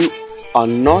 if you are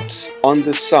not on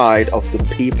the side of the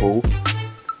people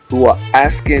who are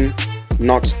asking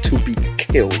not to be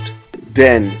killed,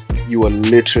 then you are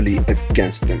literally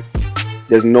against them.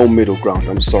 There's no middle ground.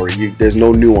 I'm sorry. There's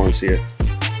no nuance here.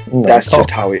 No, That's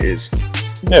just how it is.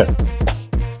 Yeah.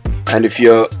 And if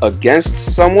you're against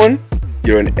someone,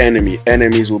 you're an enemy.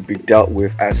 Enemies will be dealt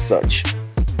with as such.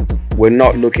 We're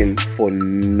not looking for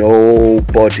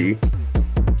nobody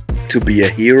to be a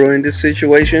hero in this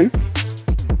situation.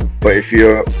 But if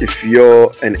you're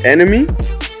an enemy,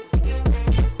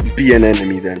 be an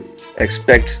enemy then.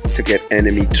 Expect to get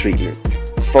enemy treatment.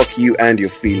 Fuck you and your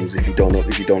feelings if you don't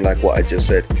like what I just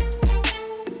said.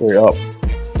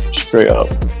 Straight up.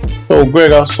 So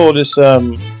Greg, I saw this. I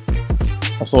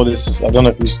don't know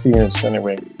if you've seen this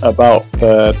anyway, about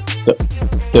the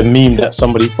meme that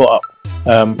somebody put up.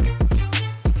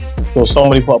 So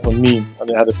somebody put up a meme and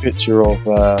they had a picture of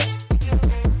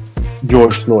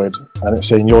George Floyd, and it's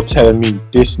saying, "You're telling me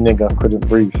this nigga couldn't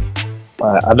breathe."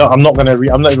 I'm not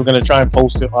even gonna try and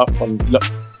post it up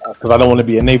because I don't want to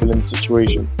be enabling the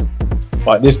situation.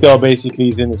 But this girl basically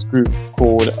is in this group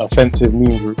called Offensive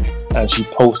Meme Group, and she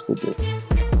posted it.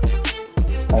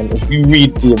 And if you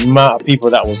read the amount of people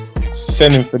that was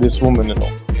sending for this woman and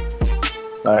all,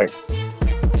 like,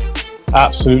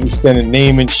 absolutely sending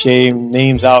name and shame,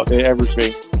 names out there,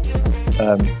 everything.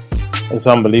 It's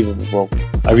unbelievable, bro.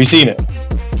 Have you seen it?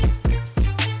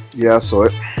 Yeah, I saw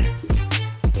it.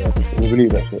 Yeah, can you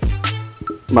believe that shit?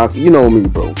 Mark, you know me,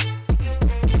 bro.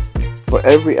 For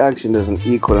every action, there's an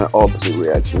equal and opposite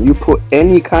reaction. You put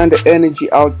any kind of energy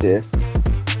out there,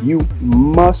 you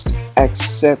must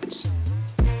accept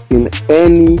in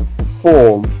any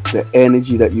form the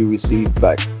energy that you receive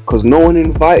back. Because no one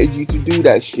invited you to do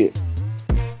that shit.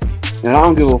 And I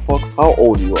don't give a fuck how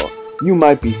old you are. You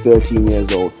might be 13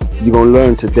 years old. You're gonna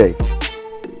learn today.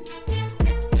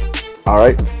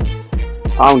 Alright?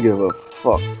 I don't give a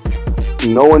fuck.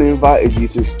 No one invited you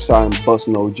to try and bust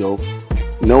no joke.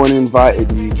 No one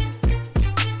invited you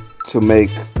to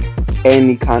make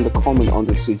any kind of comment on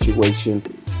the situation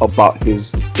about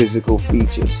his physical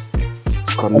features.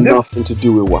 It's got nothing to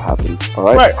do with what happened.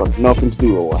 Alright? Right. It's got nothing to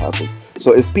do with what happened.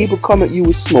 So if people come at you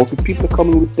with smoke, if people are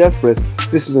coming with death threats,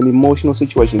 this is an emotional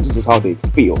situation. This is how they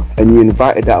feel. And you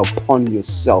invited that upon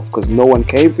yourself because no one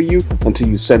came for you until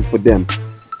you sent for them.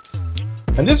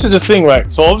 And this is the thing, right?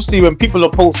 So obviously when people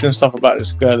are posting stuff about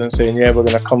this girl and saying, yeah, we're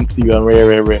going to come to you and rare.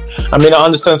 I mean, I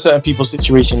understand certain people's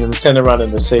situation and they turn around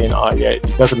and they're saying, yeah,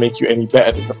 it doesn't make you any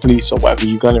better than the police or whatever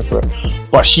you're gunning for.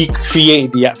 But she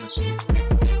created the atmosphere.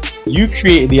 You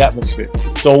created the atmosphere.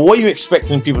 So what are you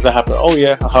expecting people to happen? Oh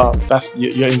yeah, that's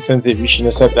you're insensitive. You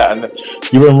shouldn't have said that. And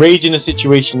you're enraging a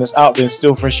situation that's out there and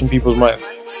still fresh in people's minds.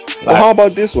 Well, how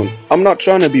about this one? I'm not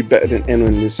trying to be better than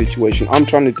anyone in this situation. I'm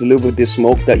trying to deliver this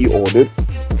smoke that you ordered.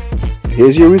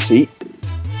 Here's your receipt.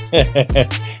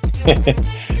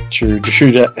 True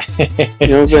that. You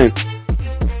know what I'm saying?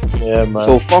 Yeah, man.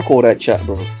 So fuck all that chat,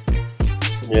 bro.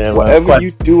 Yeah, whatever you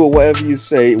do or whatever you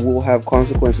say will have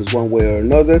consequences one way or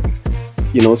another.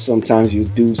 You know, sometimes you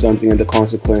do something and the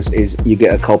consequence is you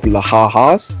get a couple of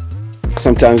ha-has.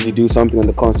 Sometimes you do something and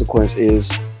the consequence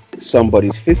is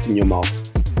somebody's fist in your mouth.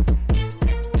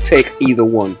 Take either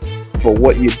one. But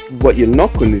what you're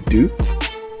not going to do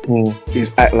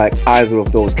is act like either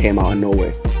of those came out of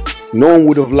nowhere. No one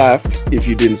would have laughed if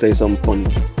you didn't say something funny.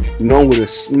 No one would have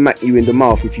smacked you in the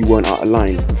mouth if you weren't out of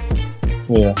line.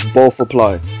 Yeah. Both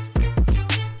apply.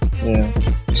 Yeah.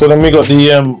 So then we got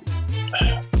the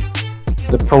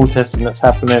protesting that's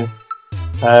happening.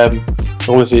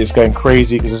 Obviously it's going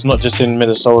crazy because it's not just in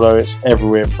Minnesota, it's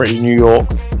everywhere. Pretty New York.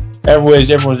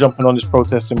 Everyone's jumping on this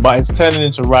protesting, but it's turning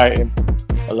into rioting.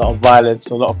 A lot of violence,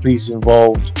 a lot of police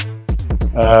involved.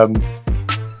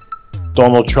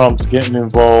 Donald Trump's getting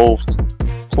involved,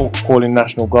 calling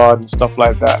National Guard and stuff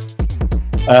like that.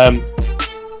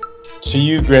 To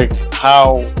you, Greg,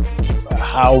 how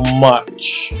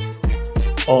much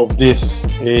of this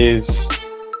is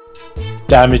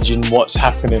damaging what's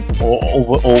happening,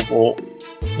 or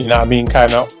you know what I mean,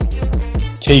 kind of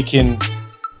taking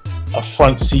a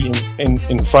front seat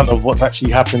in front of what's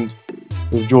actually happened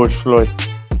with George Floyd?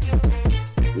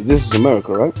 This is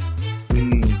America, right?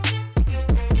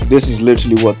 This is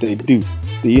literally what they do.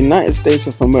 The United States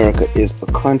of America is a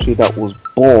country that was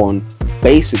born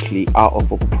basically out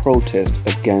of a protest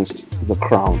against the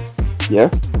crown. Yeah?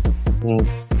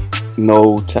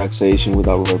 No taxation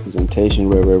without representation,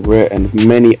 rare, and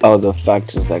many other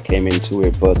factors that came into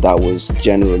it, but that was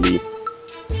generally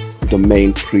the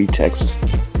main pretext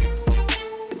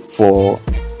for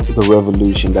the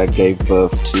revolution that gave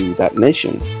birth to that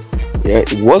nation. Yeah,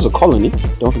 it was a colony.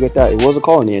 Don't forget that it was a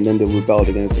colony, and then they rebelled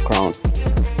against the crown.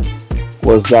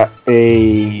 Was that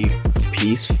a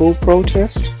peaceful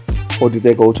protest, or did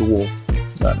they go to war?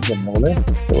 Nah, they went all in.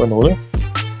 They went all in.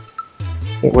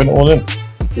 They went all in.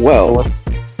 Well,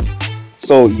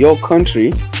 so your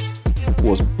country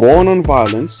was born on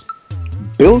violence,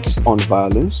 built on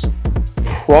violence,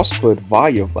 prospered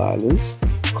via violence,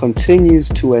 continues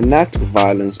to enact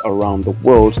violence around the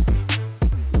world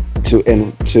to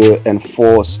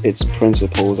enforce its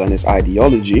principles and its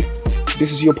ideology.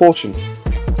 This is your portion.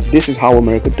 This is how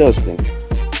America does things.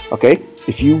 Okay?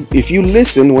 If you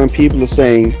listen when people are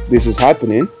saying this is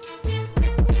happening,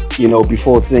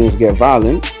 before things get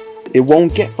violent, it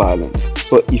won't get violent.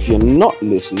 But if you're not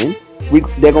listening,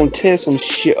 they're gonna tear some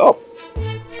shit up.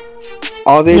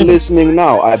 Are they listening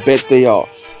now? I bet they are.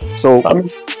 So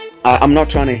I'm not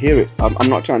trying to hear it. I'm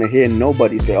not trying to hear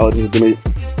nobody say, "Oh, this is diminishing."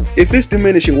 If it's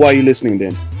diminishing, why are you listening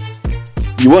then?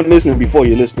 You weren't listening before.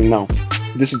 You're listening now.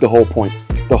 This is the whole point.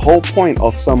 The whole point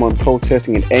of someone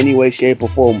protesting in any way, shape, or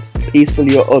form,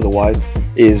 peacefully or otherwise,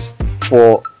 is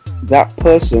for that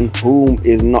person whom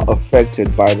is not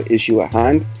affected by the issue at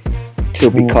hand to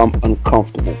become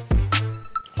uncomfortable.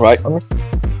 Right?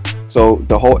 So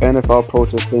the whole NFL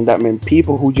protest thing, that meant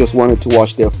people who just wanted to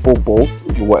watch their football,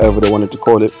 whatever they wanted to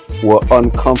call it, were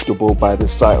uncomfortable by the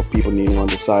sight of people kneeling on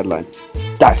the sideline.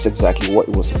 That's exactly what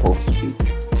it was supposed to do.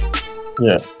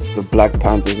 Yeah. The Black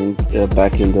Panthers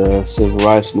back in the civil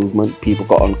rights movement, people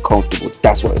got uncomfortable.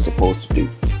 That's what it's supposed to do.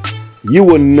 You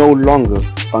were no longer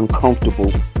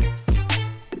uncomfortable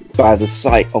by the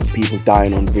sight of people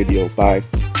dying on video, by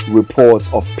reports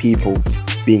of people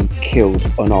being killed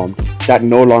unarmed. That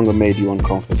no longer made you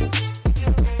uncomfortable.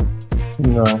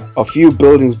 No. A few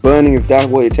buildings burning, if that's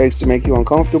what it takes to make you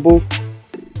uncomfortable,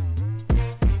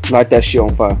 light that shit on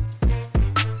fire.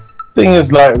 Thing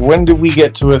is, like, when do we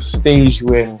get to a stage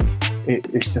when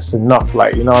it's just enough?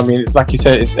 Like, you know what I mean? It's like you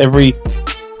said, it's every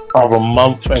other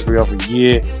month, every other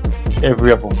year,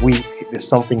 every other week, there's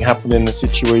something happening in a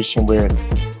situation where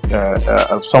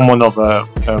someone of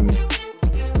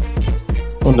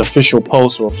an official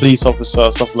post or a police officer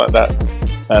or something like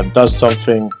that does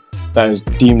something that is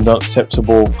deemed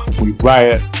unacceptable. We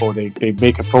riot, or they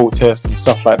make a protest and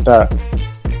stuff like that,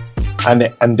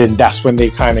 and then that's when they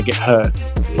kind of get heard.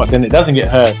 But then it doesn't get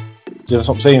heard. Just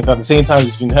what I'm saying. At the same time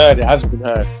it's been heard, it hasn't been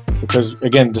heard, because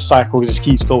again the cycle just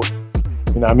keeps going.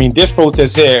 You know what I mean? This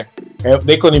protest here,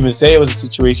 they couldn't even say it was a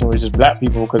situation with just black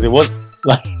people, because it was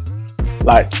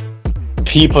like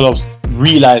people have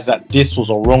realized that this was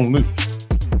a wrong move,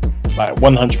 like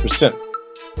 100%.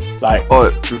 Like,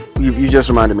 oh, you just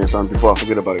reminded me of something before I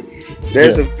forget about it.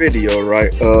 There's a video,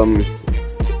 right?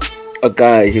 A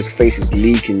guy, his face is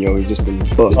leaking, he's just been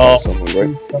buzzed by someone,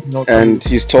 right? And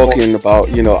he's talking about,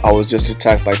 I was just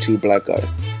attacked by two black guys.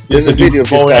 There's a video of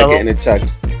this guy getting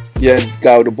attacked. Yeah,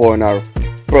 guy with a bow and arrow.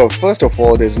 Bro, first of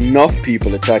all, there's enough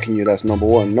people attacking you, that's number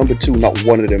one. Number two, not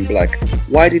one of them black.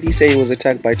 Why did he say he was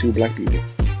attacked by two black people?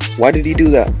 Why did he do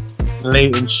that?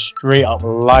 Blatant, straight up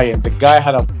lying. The guy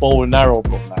had a bow and arrow,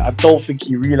 bro. Like, I don't think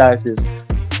he realizes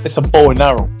it's a bow and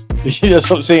arrow. That's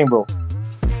what I'm saying, bro.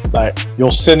 Like,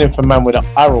 you're sending for man with an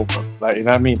arrow, bro. Like, you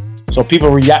know what I mean? So people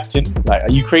reacting, like,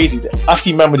 are you crazy? I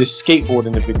see man with his skateboard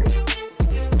in the video,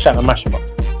 trying to mash him up.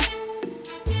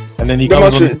 And then he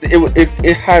comes on.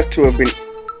 It has to have been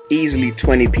easily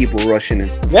 20 people rushing in.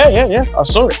 Yeah. I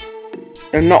saw it.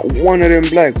 And not one of them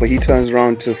black, but he turns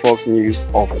around to Fox News.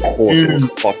 Of course, it was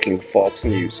fucking Fox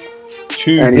News.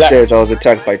 And he says, I was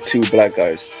attacked by two black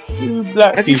guys. Two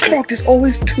black Have you clocked? There's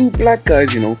always two black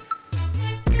guys,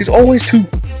 There's always two.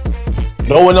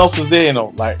 No one else is there,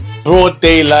 like broad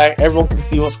daylight, everyone can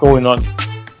see what's going on.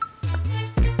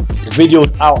 The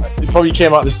video's out. It probably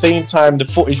came out at the same time the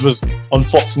footage was on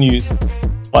Fox News,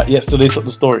 but yet still they took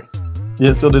the story.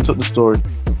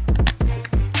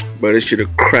 But it should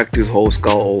have cracked his whole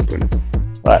skull open.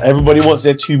 Right, everybody wants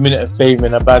their 2 minute of fame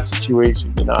in a bad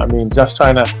situation, you know what I mean? Just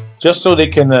so they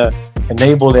can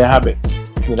enable their habits,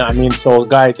 you know what I mean? So a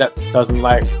guy that doesn't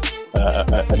like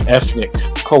an ethnic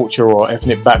culture or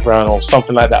ethnic background or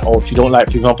something like that, or if you don't like,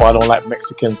 for example, I don't like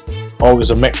Mexicans, or it was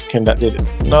a Mexican that did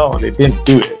it. No, they didn't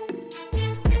do it.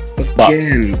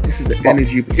 Again, this is the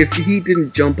energy. If he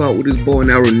didn't jump out with his bow and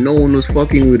arrow, no one was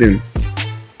fucking with him.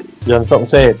 You understand what I'm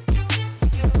saying?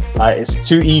 Like, it's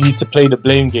too easy to play the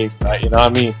blame game, right? You know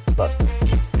what I mean? But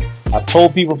I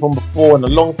told people from before, and a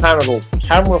long time ago,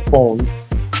 camera phone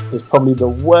is probably the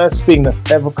worst thing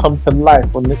that's ever come to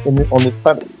life on this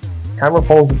planet. Camera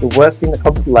phones are the worst thing that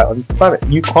comes to light on this planet.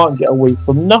 You can't get away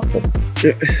from nothing.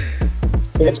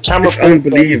 It's camera. It's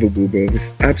unbelievable, bro.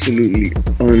 It's absolutely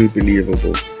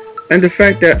unbelievable. And the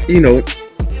fact that,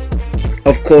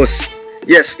 of course,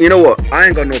 yes, you know what? I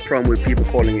ain't got no problem with people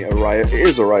calling it a riot. It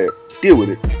is a riot. Deal with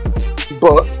it.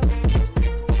 But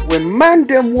when man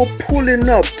them were pulling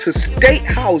up to State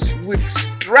House with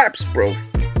straps, bro,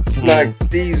 like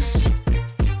these,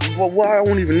 well, I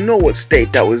don't even know what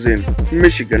state that was in.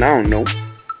 Michigan, I don't know.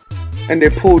 And they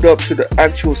pulled up to the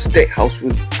actual State House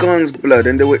with guns, blood,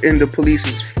 and they were in the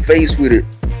police's face with it.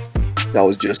 That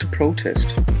was just a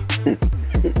protest.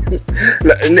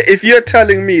 If you're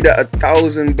telling me that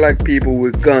 1,000 black people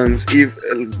with guns,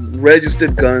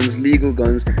 registered guns, legal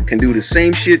guns, can do the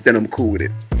same shit, then I'm cool with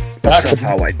it. But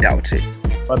somehow I doubt it.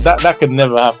 But that could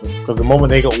never happen, because the moment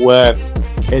they got word,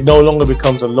 it no longer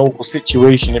becomes a local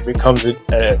situation. It becomes a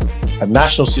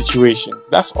national situation.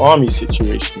 That's army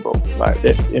situation, bro. Like,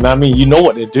 you know what I mean? You know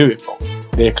what they're doing, bro.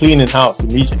 They're cleaning house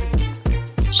immediately.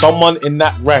 Someone in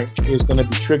that rank is going to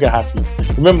be trigger happy.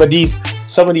 Remember,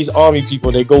 some of these army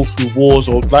people, they go through wars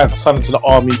or like something to the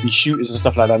army, be shooters and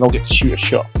stuff like that. They don't get to shoot a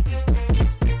shot.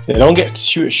 They don't get to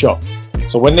shoot a shot.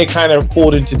 So when they kind of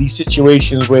called into these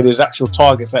situations where there's actual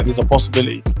targets, like there's a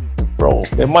possibility, bro,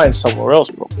 their mind's somewhere else,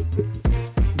 bro.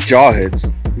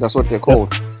 Jarheads. That's what they're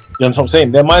called. You know what I'm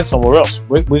saying? Their mind's somewhere else.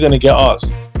 We're going to get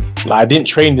ours. Like, I didn't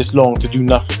train this long to do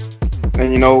nothing.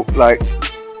 And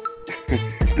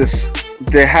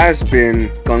there has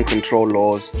been gun control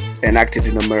laws enacted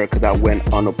in America that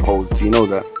went unopposed. Do you know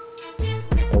that?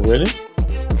 Oh, really?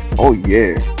 Oh,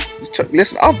 yeah.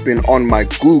 Listen, I've been on my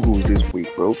Googles this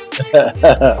week, bro.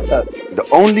 The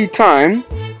only time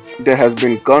there has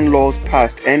been gun laws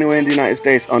passed anywhere in the United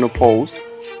States unopposed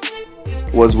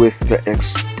was with the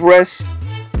express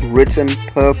written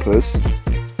purpose,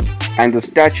 and the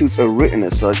statutes are written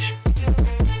as such,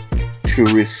 to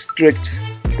restrict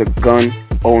the gun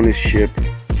ownership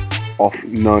of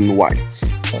non-whites.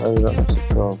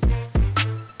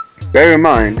 Bear in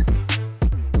mind,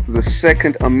 the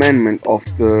Second Amendment of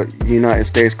the United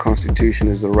States Constitution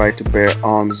is the right to bear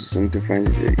arms and defend,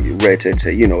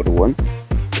 you know the one.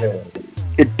 Yeah.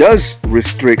 It does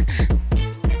restrict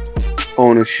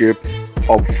ownership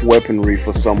of weaponry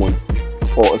for someone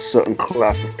or a certain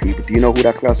class of people. Do you know who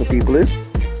that class of people is?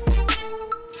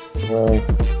 Well,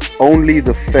 only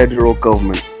the federal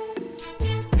government.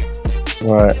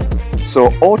 Right.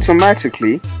 So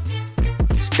automatically,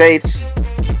 states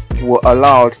were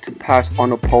allowed to pass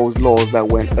unopposed laws that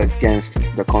went against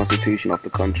the constitution of the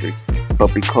country,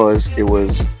 but because it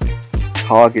was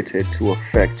targeted to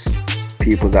affect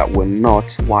people that were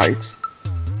not white,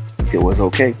 it was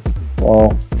okay.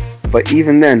 Wow. But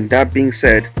even then, that being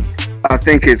said, I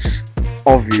think it's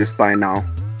obvious by now,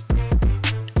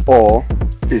 or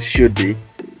it should be,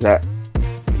 that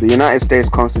the United States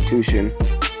Constitution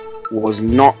was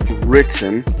not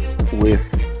written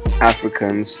with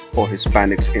Africans or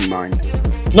Hispanics in mind.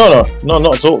 No,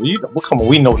 not at all. Come on,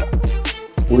 we know that.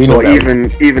 So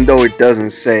even though it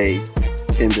doesn't say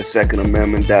in the Second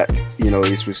Amendment that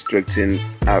it's restricting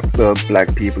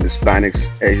black people, Hispanics,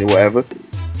 Asian, whatever,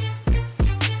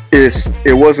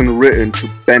 it wasn't written to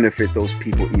benefit those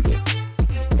people either.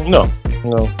 No,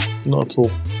 not at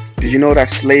all. Did you know that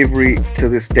slavery to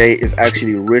this day is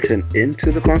actually written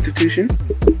into the Constitution?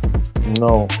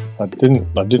 No, I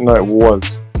didn't know it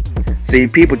was. See,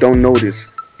 people don't know this.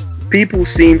 People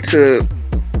seem to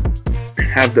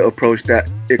have the approach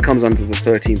that it comes under the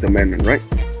 13th Amendment, right?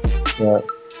 Right.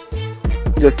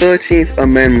 The 13th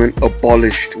Amendment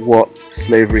abolished what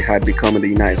slavery had become in the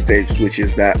United States, which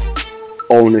is that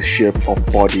ownership of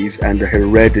bodies and the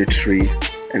hereditary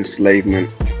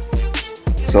enslavement.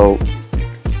 So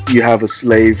you have a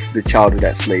slave, the child of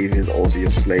that slave is also your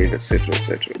slave, etc.,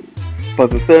 etc.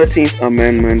 But the 13th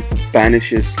Amendment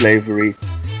banishes slavery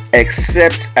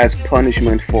except as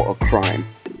punishment for a crime.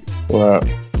 Right.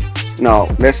 Now,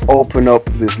 let's open up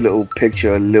this little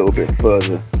picture a little bit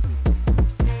further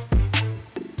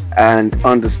and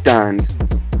understand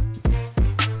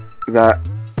that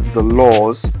the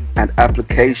laws and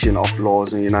application of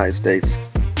laws in the United States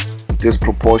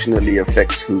disproportionately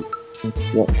affects who?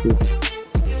 What?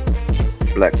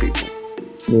 Black people.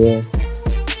 Yeah.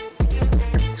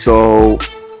 So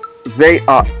they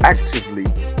are actively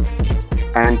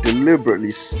and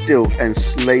deliberately still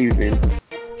enslaving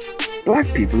black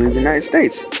people in the United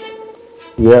States.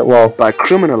 Yeah, well, by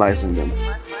criminalizing them,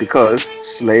 because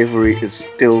slavery is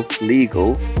still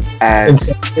legal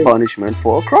as punishment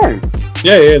for a crime.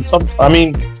 Yeah.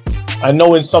 I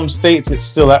know in some states it's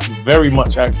still very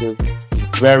much active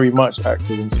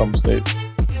in some states.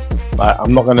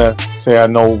 I'm not gonna say I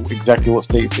know exactly what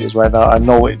states it is right now. I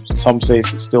know in some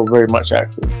states it's still very much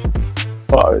active.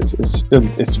 but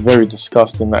it's very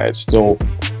disgusting that it's still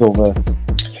there.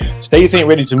 States ain't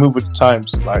ready to move with the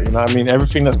times, like, you know what I mean?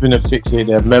 Everything that's been affixed,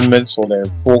 their amendments or their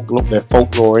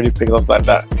folklore or anything else like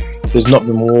that, there's not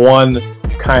been one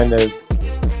kind of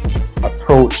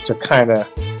approach to kind of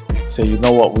say, you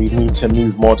know what, we need to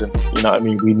move modern, you know what I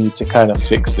mean? We need to kind of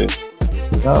fix this.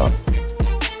 No.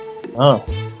 No,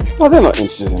 they're not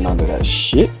interested in none of that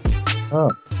shit.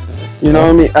 Oh. You know what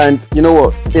I mean? And you know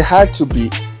what? It had to be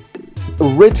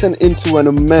written into an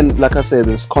amendment. Like I said,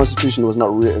 this constitution was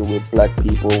not written with black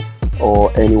people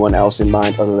or anyone else in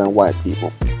mind other than white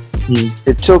people.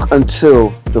 It took until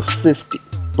the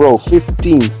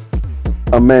 15th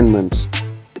amendment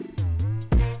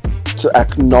to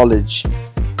acknowledge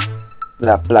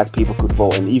that black people could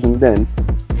vote, and even then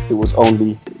it was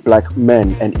only black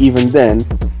men, and even then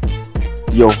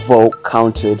your vote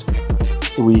counted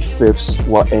 3/5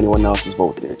 what anyone else's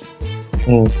vote did.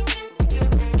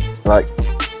 Like,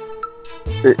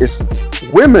 it's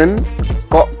women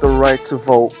got the right to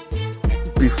vote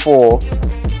before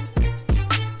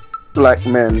black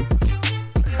men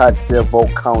had their vote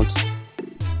count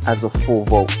as a full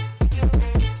vote.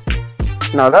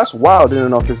 Now that's wild in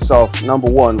and of itself. Number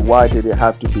one, why did it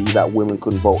have to be that women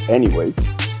couldn't vote anyway?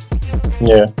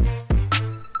 Yeah.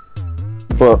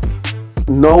 But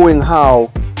knowing how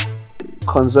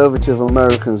conservative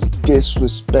Americans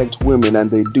disrespect women,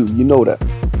 and they do, you know that.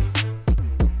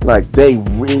 Like, they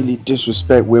really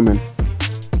disrespect women.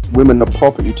 Women are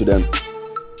property to them.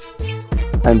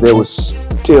 And they were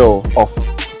still of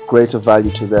greater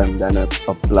value to them than a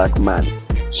black man.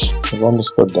 I've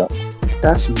understood that.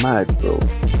 That's mad, bro.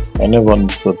 I never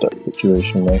understood that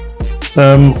situation, man.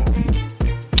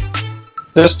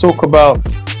 Let's talk about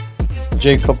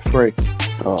Jacob Frey.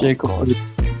 Jacob Frey,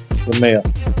 the mayor.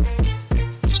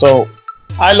 So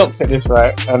I looked at this,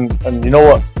 right, and you know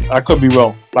what? I could be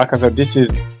wrong. Like I said,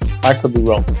 I could be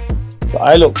wrong. But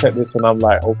I looked at this and I'm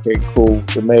like, okay, cool.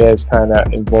 The mayor is kind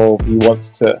of involved. He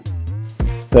wants to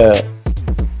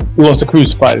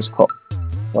crucify this cop,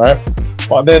 right?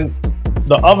 But then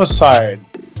the other side,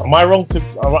 am I wrong to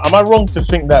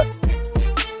think that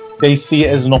they see it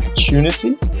as an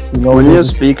opportunity? You know, when you're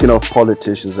speaking of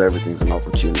politicians, everything's an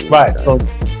opportunity. Right. So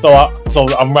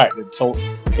I'm right then. So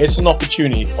it's an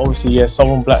opportunity. Obviously, yeah,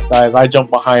 someone black dies, I jump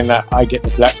behind that, I get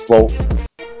the black vote,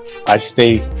 I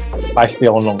stay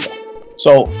on longer.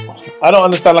 So I don't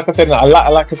understand. Like I said,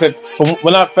 from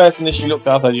when I first initially looked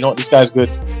at it, I said, you know what, this guy's good.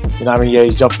 You know what I mean? Yeah,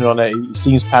 he's jumping on it. He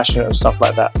seems passionate and stuff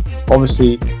like that.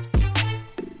 Obviously,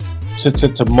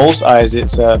 to most eyes,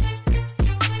 it's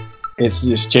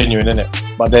genuine, isn't it?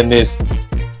 But then there's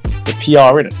the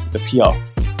PR in it. The PR.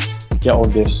 Get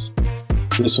on this.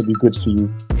 This will be good for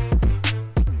you.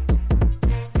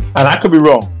 And I could be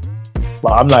wrong,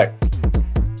 but I'm like,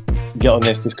 get on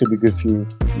this. This could be good for you.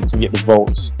 You can get the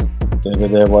votes.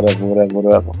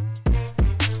 Whatever.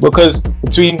 Because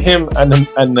between him and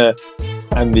the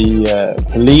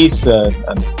police and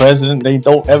the president,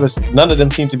 none of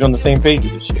them seem to be on the same page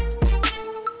with this shit.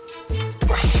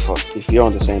 Fuck, if you're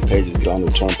on the same page as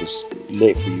Donald Trump, it's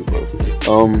late for you, bro.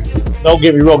 Don't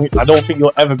get me wrong, I don't think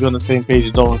you'll ever be on the same page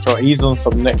as Donald Trump. He's on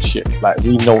some next shit. Like,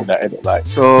 we know that, innit? Like,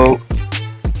 so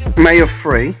Mayor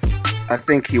Frey, I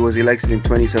think he was elected in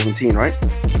 2017, right?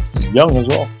 He's young as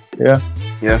well. Yeah.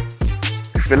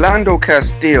 Philando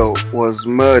Castile was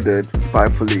murdered by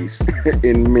police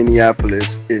in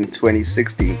Minneapolis in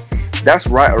 2016. That's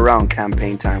right around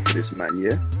campaign time for this man,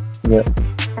 yeah? Yeah.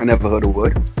 I never heard a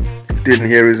word. Didn't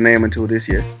hear his name until this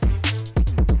year.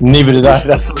 Neither did I.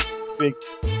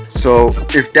 So,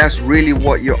 if that's really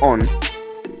what you're on,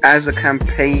 as a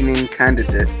campaigning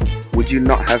candidate, would you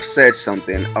not have said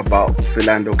something about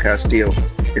Philando Castile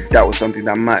if that was something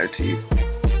that mattered to you?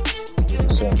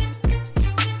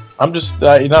 I'm just, you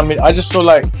know what I mean? I just feel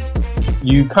like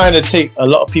you kind of take a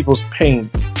lot of people's pain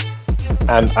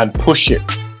and push it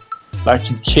like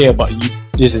you care, but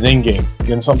there's an end game. You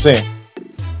know what I'm saying?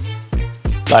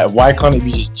 Like, why can't it be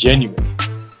just genuine?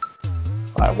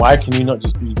 Like, why can you not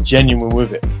just be genuine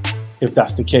with it if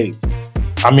that's the case?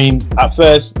 I mean, at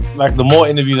first, like, the more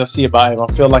interviews I see about him,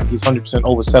 I feel like he's 100%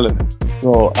 overselling it.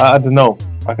 So, I don't know.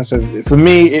 Like I said, for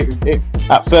me, it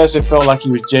at first it felt like he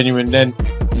was genuine. Then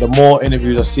the more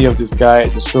interviews I see of this guy,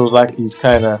 it just feels like he's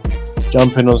kind of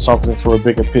jumping on something for a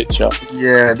bigger picture.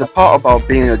 Yeah, the part about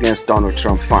being against Donald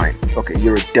Trump, fine. Okay,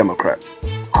 you're a Democrat.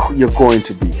 You're going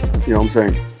to be. You know what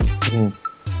I'm saying?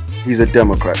 He's a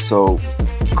Democrat, so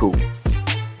cool.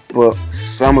 But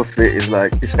some of it is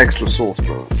like, it's extra sauce,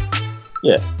 bro.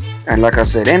 Yeah. And like I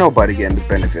said, ain't nobody getting the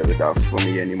benefit of the doubt from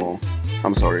me anymore.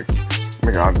 I'm sorry.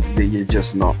 You're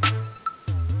just not.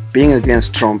 Being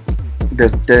against Trump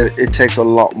it takes a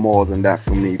lot more than that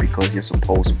for me, because you're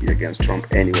supposed to be against Trump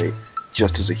anyway,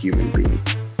 just as a human being.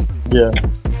 Yeah.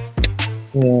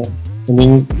 Yeah. And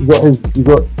then you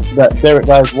got that Derek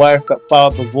guy's wife that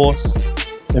filed divorce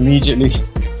immediately.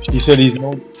 He said he's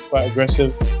known to be quite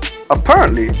aggressive.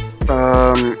 Apparently,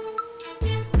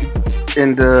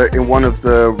 in one of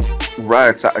the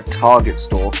riots at a Target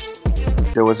store,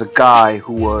 there was a guy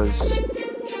who was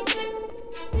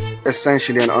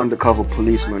essentially an undercover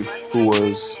policeman who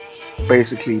was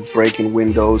basically breaking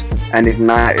windows and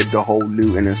ignited the whole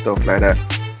looting and stuff like that.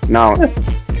 Now,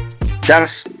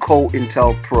 that's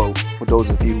COINTELPRO, for those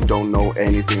of you who don't know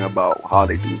anything about how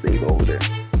they do things over there.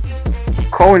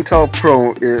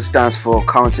 COINTELPRO stands for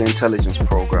Counterintelligence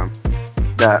Program,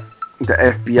 that the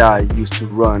FBI used to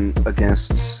run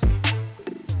against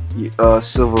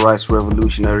civil rights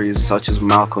revolutionaries such as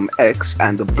Malcolm X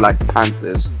and the Black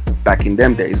Panthers back in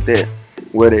them days there,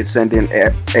 where they'd send in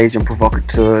agent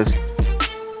provocateurs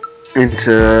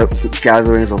into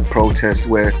gatherings of protest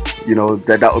where, you know,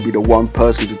 that would be the one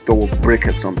person to throw a brick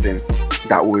at something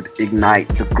that would ignite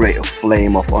the greater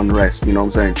flame of unrest, you know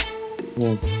what I'm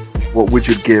saying? Which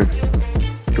would give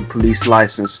the police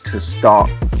license to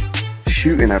start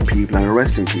shooting at people and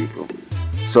arresting people.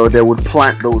 So they would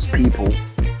plant those people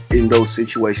in those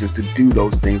situations to do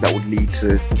those things that would lead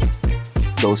to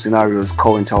those scenarios.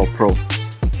 COINTELPRO,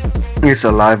 it's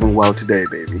alive and well today,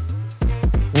 baby.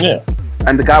 Yeah.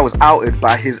 And the guy was outed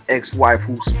by his ex-wife,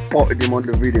 who spotted him on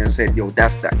the video and said, "Yo,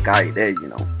 that's that guy there, you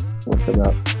know." Look at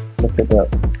that. Look at that.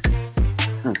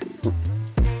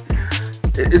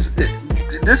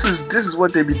 This is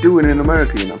what they be doing in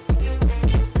America, you know.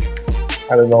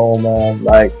 I don't know, man.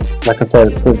 Like I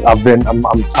said,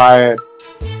 I'm tired.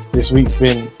 This week's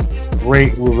been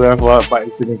great with whatever, but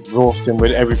it's been exhausting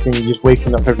with everything. Just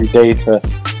waking up every day to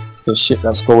the shit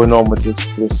that's going on with this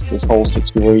whole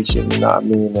situation. You know what I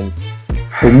mean? And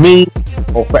for me,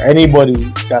 or for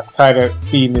anybody that's kind of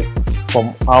seen it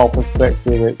from our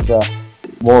perspective, it's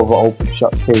more of an open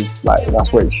shut case. Like,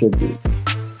 that's what it should be.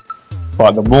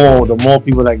 But the more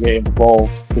people that get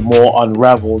involved, the more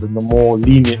unraveled and the more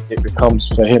lenient it becomes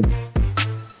for him.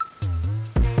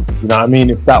 You know what I mean?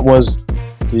 If that was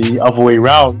the other way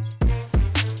round,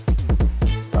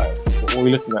 like, what are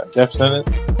we looking at? Death sentence?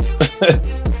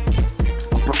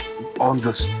 On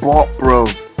the spot, bro.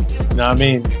 You know what I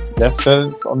mean? Death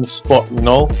sentence on the spot, you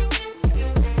know?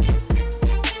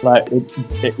 Like,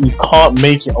 you can't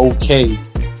make it okay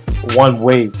one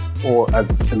way, or as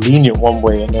lenient one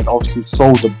way, and then obviously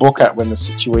throw the book at when the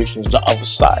situation is the other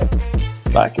side.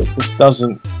 Like, it just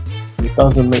doesn't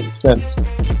make sense.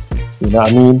 You know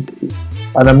what I mean?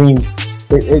 And I mean,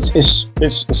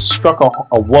 it's struck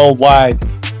a worldwide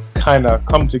kind of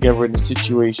come together in the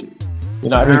situation. You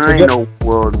know what I mean? There ain't no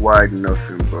worldwide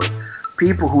nothing, bro.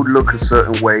 People who look a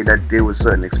certain way, that deal with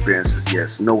certain experiences,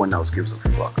 yes, no one else gives a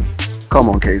fuck. Come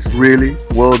on, Case, really?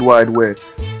 Worldwide where?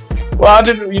 Well, I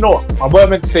didn't, you know, I wasn't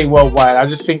meant to say worldwide. I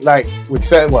just think, like, with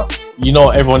certain, well, you know,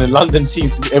 everyone in London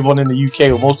seems to be, everyone in the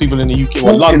UK, or most people in the UK,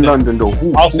 well, London. In London, though?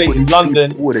 I'll say in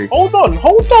London. Hold on.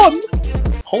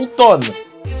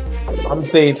 I'm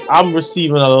saying I'm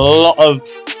receiving a lot of,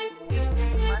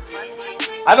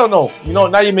 I don't know, you know,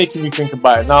 now you're making me think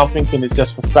about it. Now I'm thinking it's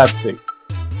just for fad's sake.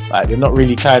 Like, they're not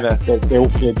really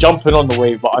they're jumping on the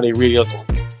wave, but are they really on the wave?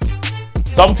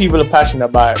 Some people are passionate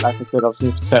about it. Like I said, I've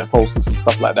seen set posters and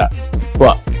stuff like that.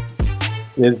 But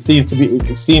it seems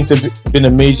to have been a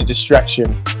major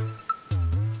distraction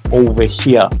over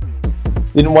here.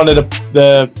 Didn't one of the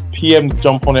PMs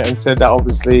jump on it and said that,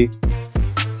 obviously,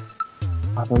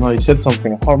 I don't know, he said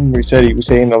something. I can't remember what he said. He was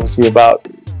saying, obviously, about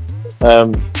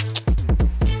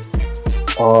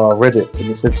I read it, and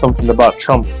he said something about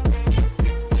Trump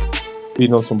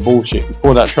being on some bullshit. He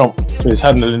called out Trump for his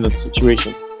handling of the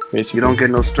situation. Basically. You don't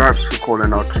get no stripes for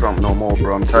calling out Trump no more,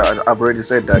 bro. I've already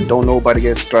said that. Don't nobody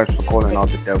get stripes for calling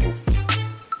out the devil.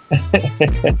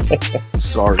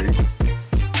 Sorry.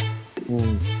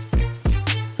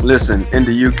 Listen, in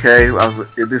the UK,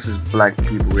 this is black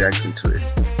people reacting to it.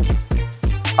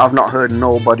 I've not heard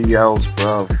nobody else,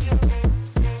 bro.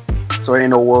 So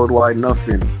ain't no worldwide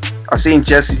nothing. I seen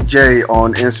Jessie J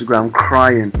on Instagram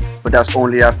crying, but that's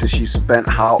only after she spent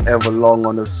however long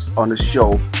on the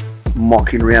show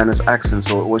mocking Rihanna's accent.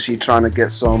 So was she trying to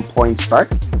get some points back?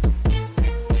 I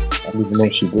didn't even know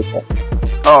she did that.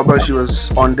 Oh, but she was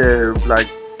on there like,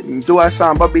 do I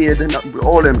sound Bobby?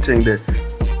 All them thing there.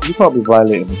 You can't be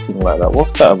violating anything like that.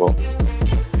 What's that about?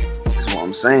 That's what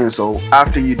I'm saying. So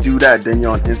after you do that, then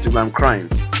you're on Instagram crying.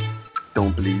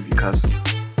 Don't believe you, cuz.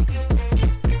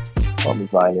 Can't be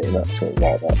violating that thing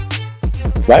like that.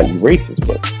 Slightly racist,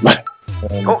 but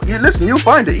Oh, you listen. You'll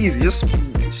find it easy. Just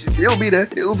it'll be there.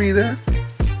 It'll be there.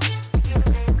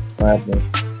 Madness.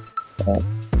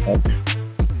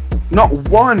 Not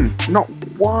one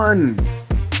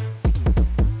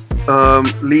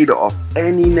leader of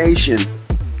any nation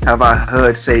have I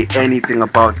heard say anything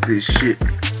about this shit.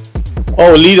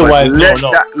 Oh, leader-wise, let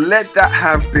no. Let that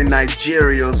have been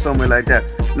Nigeria or somewhere like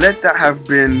that. Let that have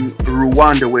been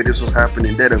Rwanda where this was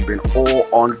happening. They'd have been all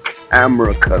on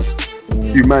camera, cuz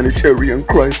humanitarian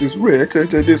crisis,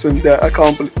 this and that. I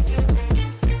can't believe.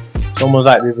 It's almost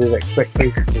like there's an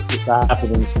expectation for it to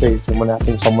happen in the States, and when it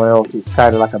happens somewhere else, it's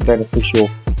kind of like a beneficial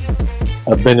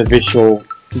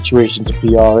situation to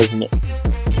PR, isn't it?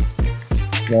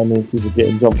 You know what I mean? People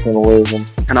getting jumped on the waves.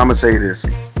 And I'm gonna say this: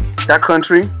 that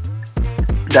country,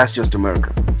 that's just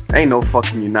America. Ain't no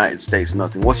fucking United States,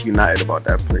 nothing. What's united about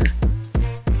that place?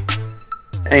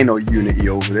 Ain't no unity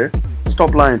over there.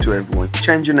 Stop lying to everyone.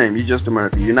 Change your name. You're just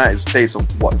America. United States of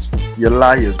what? You're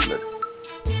liars, blood.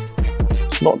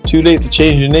 It's not too late to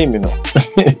change your name, you know.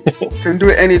 You can do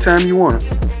it anytime you want.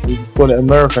 You just call it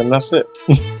America and that's it.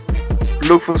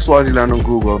 Look for Swaziland on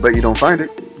Google. I bet you don't find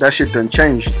it. That shit done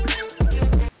changed.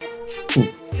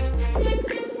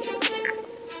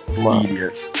 Man.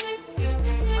 Idiots.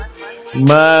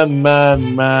 Man.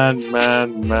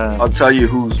 I'll tell you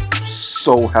who's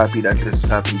so happy that this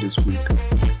happened this week.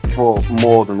 For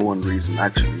more than one reason,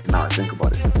 actually, now I think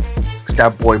about it. It's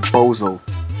that boy Bozo.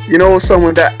 You know,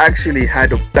 someone that actually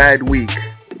had a bad week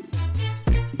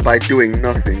by doing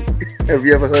nothing. Have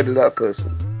you ever heard of that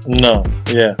person? No,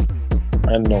 yeah,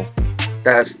 I know.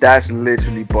 That's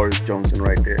literally Boris Johnson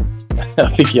right there. I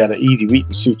think he had an easy week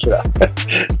to shoot it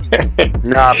out.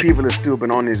 Nah, people have still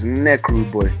been on his neck, rude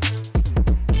boy.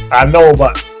 I know,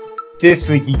 but this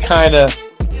week he kind of,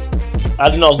 I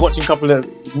don't know, I was watching a couple of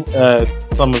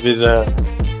some of his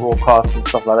broadcasts and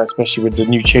stuff like that, especially with the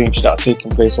new change that are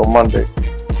taking place on Monday.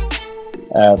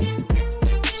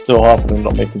 Still half of them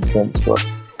not making sense, but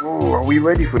Oh, are we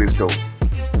ready for this though?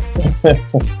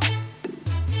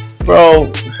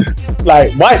 bro,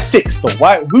 like, why 6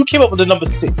 though? Who came up with the number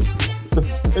 6?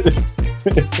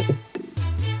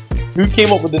 Who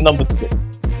came up with the number 6?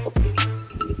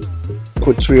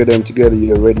 Put 3 of them together,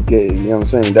 you already get it. You know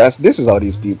what I'm saying? This is how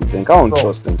these people think. I don't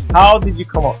trust them. How did you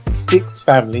come up with 6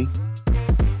 families?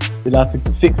 You're allowed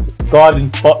to 6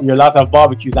 gardens, but you're allowed to have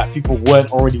barbecues that people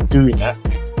weren't already doing that.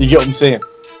 You get what I'm saying?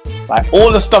 Like,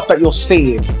 all the stuff that you're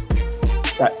saying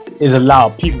that is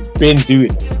allowed, people been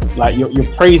doing it. Like,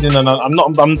 you're praising, and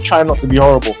I'm trying not to be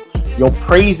horrible. You're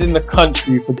praising the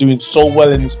country for doing so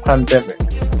well in this pandemic,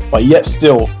 but yet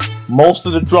still, most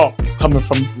of the drops coming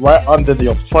from right under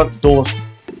your front door,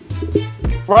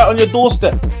 right on your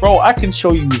doorstep, bro. I can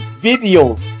show you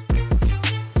videos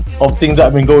of things that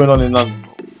have been going on in London.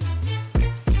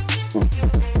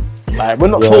 Like, we're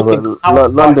not talking.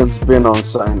 London's been on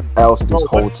something else this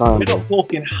whole time. We're not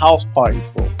talking house parties,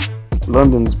 bro.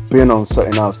 London's been on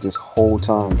something else this whole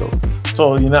time, though.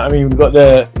 So, you know what I mean? We've got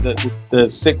the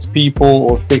 6 people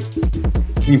or 6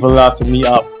 people allowed to meet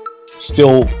up,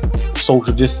 still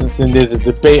social distancing. There's a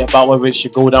debate about whether it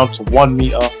should go down to 1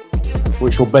 meter,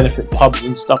 which will benefit pubs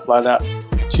and stuff like that.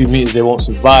 2 meters, they won't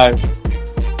survive.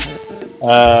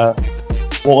 What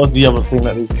was the other thing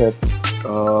that they said?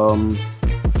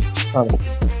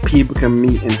 People can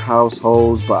meet in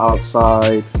households, but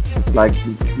outside. Like,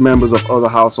 members of other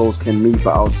households can meet,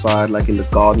 but outside, like in the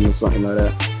garden or something like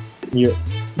that. Yeah.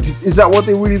 Is that what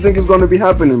they really think is going to be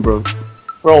happening, bro?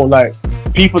 Bro, like,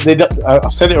 people, I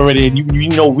said it already, and you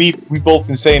know, we both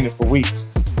been saying it for weeks.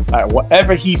 Like,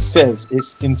 whatever he says,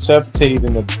 it's interpreted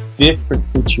in a different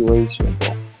situation,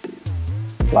 bro.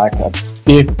 Like, a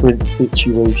different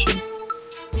situation.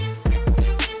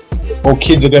 Oh,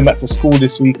 kids are going back to school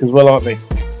this week as well, aren't they?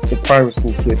 The primary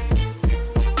school kids.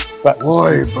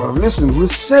 Boy, bro, listen,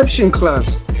 reception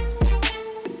class.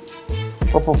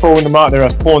 Proper throwing them out there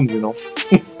as pawns, you know.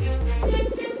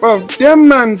 Bro, them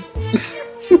man,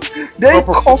 they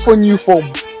cough on you for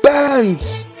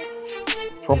bands.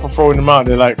 Proper throwing them out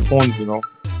there like pawns, you know.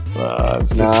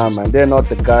 Man, they're not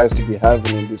the guys to be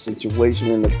having in this situation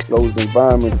in a closed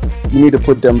environment. You need to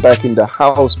put them back in the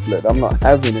house, blood. I'm not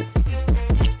having it.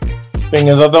 Thing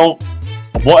is,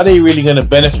 what are they really going to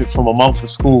benefit from a month of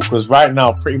school? Because right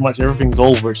now, pretty much everything's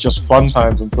over. It's just fun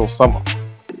times until summer.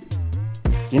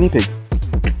 Guinea pig.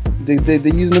 They're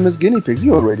using them as guinea pigs.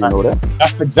 You already know that.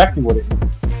 That's exactly what it is.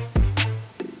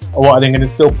 What are they going to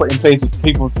still put in place if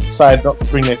people decide not to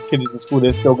bring their kids to school?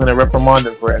 They're still going to reprimand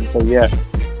them for it and say, yeah,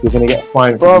 you're going to get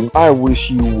fined. Bro, I wish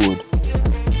you would.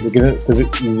 You're going to,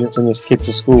 because you didn't send your kids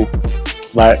to school.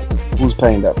 Like, who's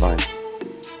paying that fine?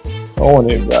 I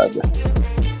want it, God.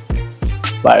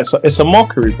 Like it's a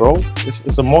mockery, bro.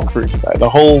 It's a mockery. Like the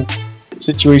whole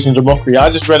situation's a mockery. I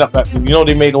just read up that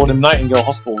they made all them Nightingale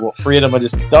hospitals. What 3 of them are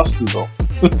just dusty, bro.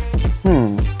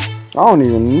 I don't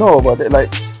even know about it. Like,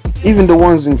 even the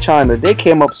ones in China, they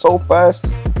came up so fast.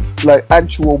 Like,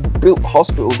 actual built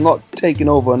hospitals, not taking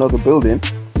over another building.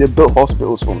 They built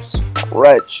hospitals from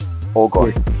scratch. All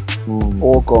gone.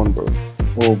 All gone, bro.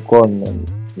 All gone, man.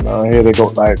 Now here they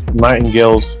got like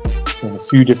Nightingales in a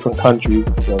few different countries,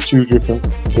 2 different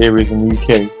areas in the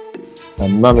UK,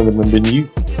 and none of them have been used.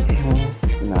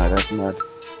 Nah, that's mad.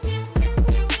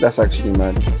 That's actually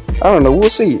mad. I don't know. We'll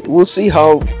see. We'll see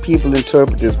how people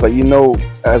interpret this. But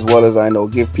as well as I know,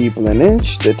 give people an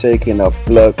inch, they're taking a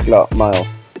blood clot mile.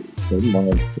 10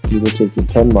 miles. People taking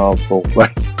 10 miles, bro.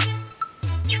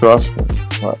 Trust me.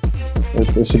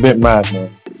 It's a bit mad,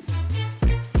 man.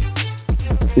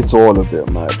 It's all a bit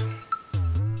mad.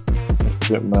 It's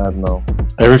a bit mad now.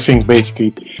 Everything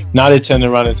basically, now they're turning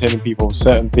around and telling people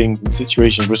certain things and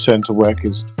situations, return to work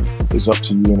is up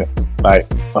to you, innit? Like,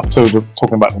 I've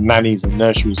talking about the nannies and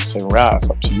nurseries and saying, right, it's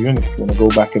up to you, innit? If you want to go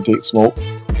back and take smoke,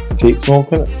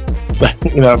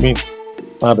 innit? You know what I mean?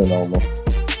 I don't know, man.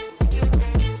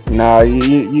 Nah,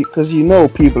 because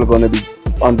people are going to be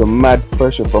under mad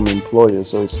pressure from employers,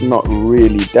 so it's not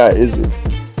really that, is it?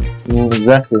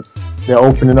 Exactly. They're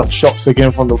opening up shops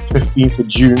again from the 15th of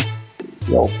June.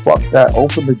 Yo, fuck that.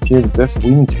 Open the gym. We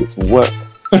need to get to work.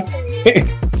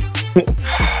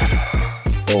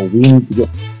 We need to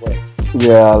get to work.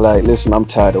 Yeah, like, listen, I'm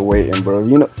tired of waiting, bro.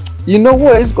 You know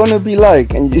what it's gonna be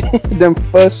like, and them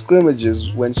first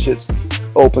scrimmages when shit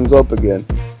opens up again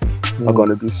are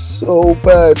gonna be so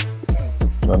bad.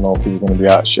 I know people are gonna be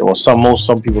out of shape. Or some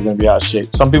people are gonna be out of shape.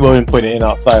 Some people have been putting it in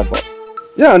outside, but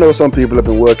yeah, I know some people have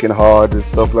been working hard and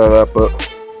stuff like that, but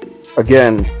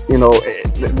again,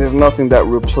 there's nothing that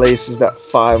replaces that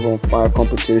 5-on-5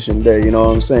 competition there, you know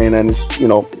what I'm saying? And,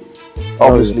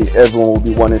 obviously everyone will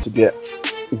be wanting to get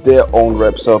their own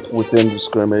reps up within the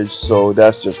scrimmage, so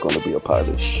that's just going to be a pile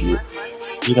of shit.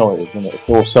 You know it, isn't it? It's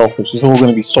all selfish. It's all going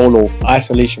to be solo,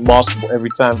 isolation basketball every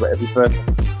time for every person.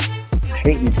 I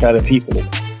hate these kind of people.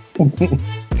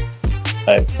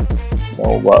 But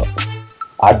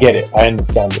I get it. I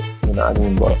understand it. You know what I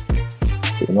mean? But,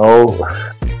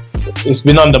 it's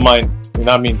been undermined. You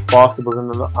know what I mean? Basketball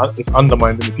is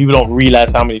undermined, and people don't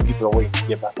realize how many people are waiting to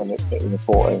get back on the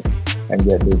court and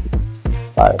get busy.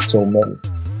 Like, so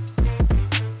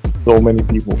many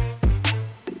people.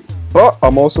 But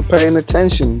I'm also paying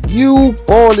attention. You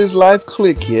Ball is Life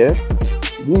clique here.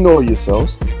 You know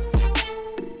yourselves.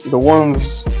 The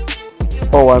ones,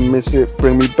 I miss it,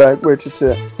 bring me back, ready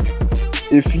to.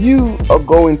 If you are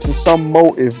going to some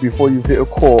motive before you hit a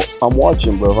court, I'm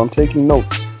watching, bro. I'm taking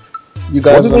notes. You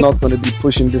guys are not going to be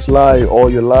pushing this lie all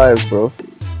your lives, bro.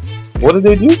 What did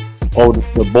they do? Oh,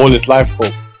 the Ball is Life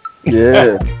quote.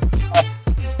 Yeah.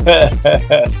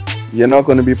 You're not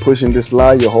going to be pushing this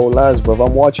lie your whole lives, bro.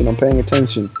 I'm watching. I'm paying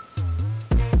attention.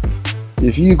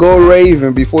 If you go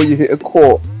raving before you hit a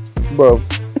court, bro,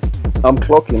 I'm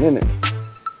clocking in it.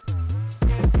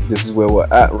 This is where we're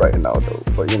at right now, though.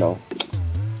 But,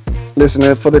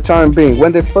 listen, for the time being,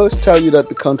 when they first tell you that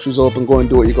the country's open, go and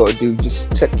do what you got to do. Just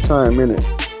take time in it.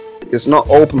 It's not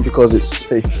open because it's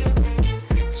safe.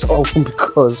 It's open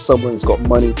because someone's got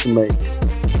money to make.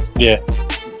 Yeah.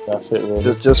 That's it, really.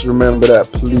 Just remember that,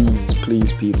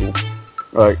 please, people.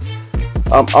 Right,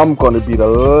 I'm gonna be the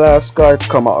last guy to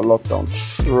come out of lockdown.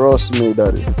 Trust me,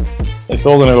 daddy. It's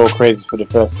all gonna go crazy for the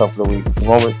first couple of weeks. The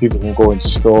moment people can go in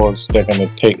stores, they're gonna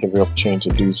take every opportunity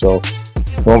to do so.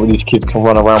 The moment these kids can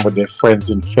run around with their friends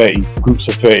in 30 groups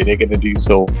of 30, they're gonna do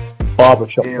so.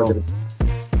 Barbershops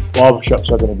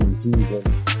are gonna be heaving.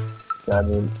 I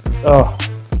mean,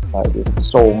 there's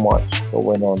so much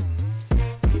going on.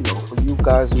 For you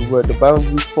guys who were at the battle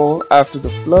before, after the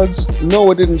floods,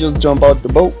 Noah didn't just jump out the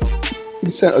boat. He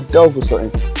sent a dove or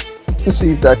something. Let's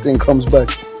see if that thing comes back.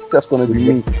 That's gonna be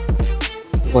me.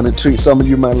 I'm gonna treat some of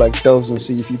you man like doves and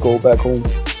see if you go back home.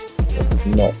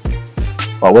 No.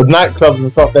 But with nightclubs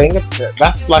and stuff, I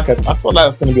feel like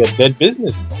it's gonna be a dead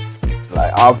business.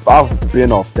 Like I've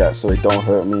been off that, so it don't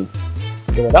hurt me.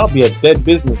 Yeah, that'll be a dead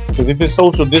business because if it's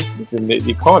social distancing,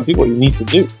 you can't do what you need to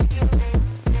do.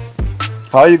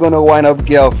 How are you gonna wind up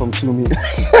girl from 2 meters?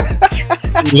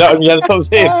 You know what I'm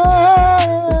saying?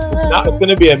 Now it's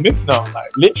gonna be a myth now.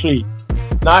 Like literally,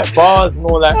 night bars and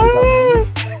all that is a myth.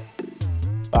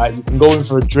 Like you can go in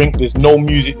for a drink. There's no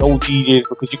music, no DJs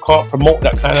because you can't promote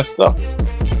that kind of stuff.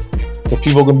 So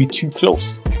people are gonna be too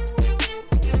close.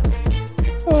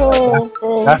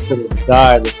 That's gonna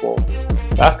die before.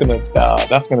 That's gonna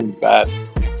be bad.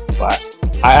 But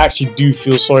I actually do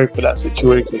feel sorry for that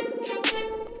situation.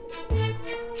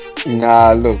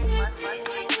 Nah, look,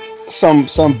 some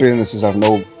businesses have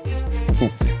no.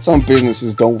 Some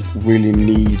businesses don't really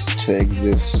need to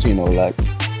exist. Like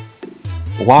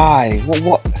why?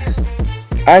 What?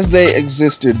 As they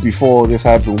existed before this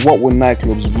happened, what were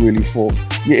nightclubs really for?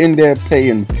 You're in there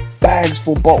paying bags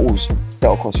for bottles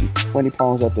that'll cost you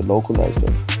 £20 at the local store.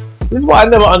 This is what I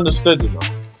never understood, you know.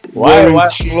 Wearing Why?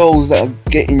 clothes that are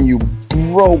getting you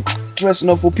broke, dressing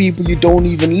up for people you don't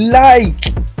even like.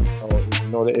 Oh, you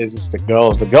know what it is? It's the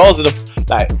girls. The girls are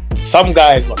like some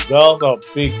guys, but girls are a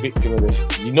big victim of this.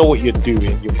 You know what you're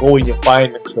doing. You're going, you're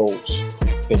buying the clothes,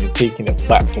 then you're taking it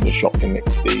back to the shop the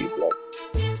next day.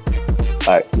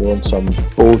 Like you're on some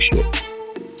bullshit.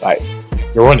 Like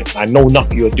you're on it. I know enough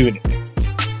of you are doing it.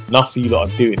 Enough of you lot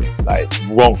are doing it. Like it's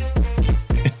wrong.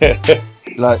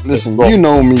 Like, listen, you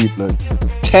know me, blood.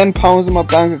 £10 in my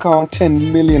bank account,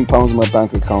 £10 million in my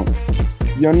bank account.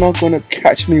 You're not gonna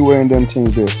catch me wearing them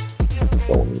things there.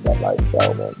 Don't need that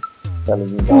lifestyle, man. Telling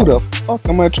you Who the fuck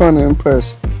am I trying to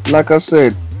impress? Like I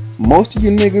said, most of you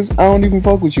niggas, I don't even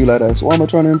fuck with you like that. So why am I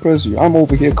trying to impress you? I'm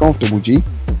over here comfortable, G.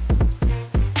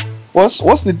 What's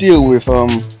the deal with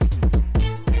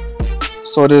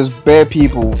So there's bare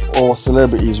people or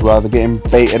celebrities rather getting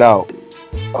baited out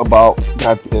about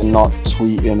that they're not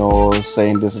tweeting or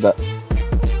saying this or that.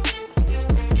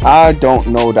 I don't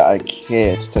know that I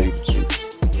care, to tell you the truth.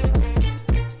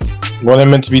 What they're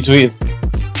meant to be tweeting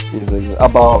is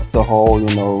about the whole,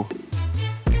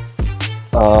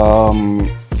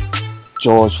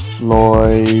 George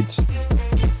Floyd,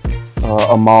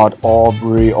 Ahmaud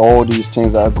Arbery, all these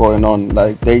things that are going on.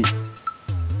 Like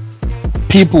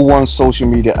people want social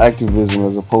media activism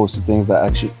as opposed to things that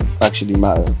actually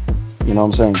matter. You know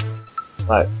what I'm saying?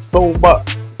 Right. So,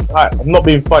 but I'm not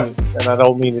being funny, and I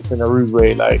don't mean it in a rude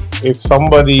way. Like, if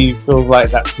somebody feels like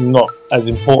that's not as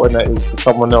important as it is for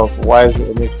someone else, why is it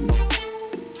an issue?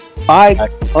 I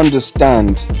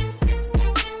understand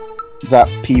that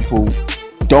people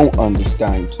don't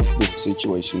understand this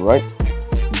situation, right?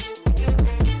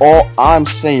 All I'm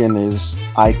saying is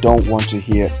I don't want to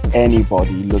hear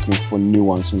anybody looking for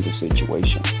nuance in the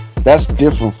situation. That's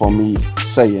different from me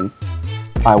saying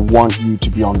I want you to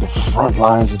be on the front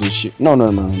lines of this shit. No.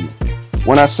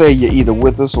 When I say you're either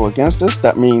with us or against us,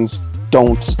 that means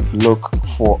don't look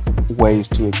for ways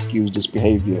to excuse this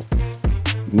behavior.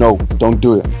 No, don't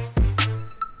do it.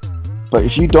 But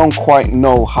if you don't quite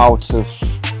know how to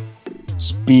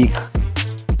speak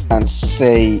and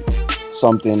say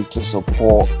something to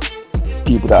support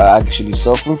people that are actually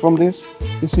suffering from this,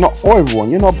 it's not for everyone.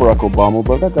 You're not Barack Obama,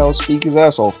 but that guy will speak his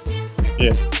ass off.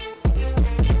 Yeah.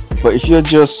 But if you're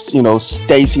just,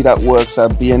 Stacy that works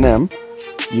at B&M,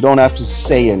 you don't have to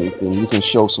say anything. You can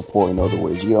show support in other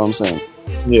ways. You know what I'm saying?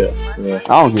 Yeah.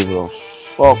 I don't give a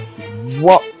fuck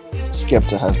what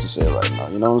Skepta has to say right now.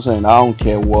 You know what I'm saying? I don't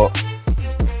care what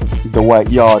the White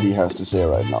Yardie has to say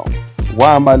right now.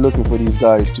 Why am I looking for these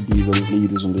guys to be the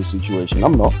leaders in this situation?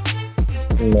 I'm not.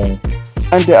 No.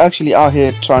 And they're actually out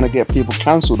here trying to get people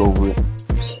cancelled over it.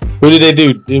 Who did they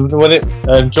do? Was it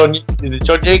John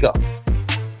Yeager?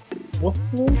 What's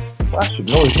his name? I should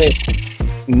know his name.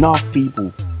 Enough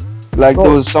people. Like,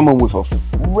 there was someone with a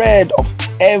thread of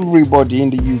everybody in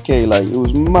the UK. Like, it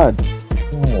was mad.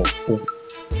 Oh,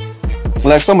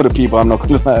 like, some of the people, I'm not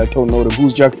gonna lie, I don't know them.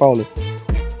 Who's Jack Fowler?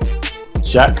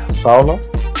 Jack Fowler?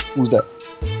 Who's that?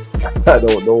 I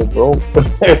don't know, bro.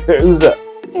 Who's that?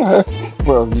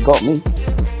 Bro, you got me.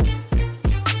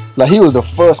 Like, he was the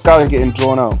first guy getting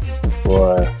drawn out.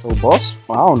 Boy. So, boss,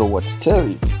 I don't know what to tell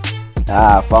you.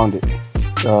 I found it.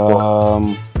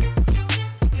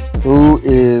 Who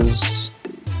is...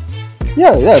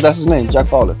 Yeah, that's his name, Jack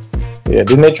Fowler. Yeah,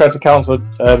 didn't they try to cancel,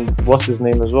 what's his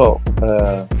name as well?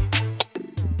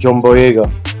 John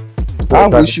Boyega. I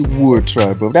wish you would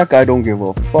try, but that guy don't give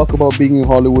a fuck about being in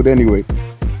Hollywood anyway.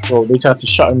 Well, they tried to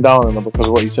shut him down because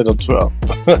of what he said on Twitter.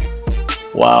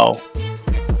 Wow.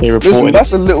 They reported. Listen,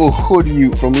 that's a little hood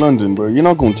youth from London, bro. You're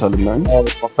not gonna tell him nothing. Oh,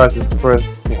 my cousin's friend.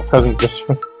 My cousin's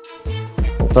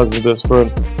best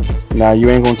friend. Nah, you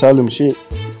ain't gonna tell him shit.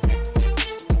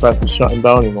 Tried to shut him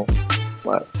down,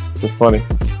 Like, it's funny.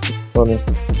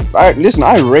 Listen,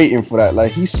 I rate him for that.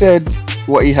 Like, he said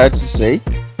what he had to say.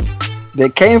 They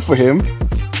came for him.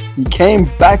 He came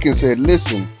back and said,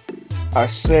 listen, I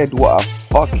said what I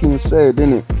fucking said,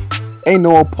 didn't it? Ain't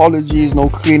no apologies, no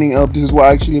cleaning up. This is what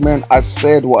I actually meant. I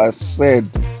said what I said.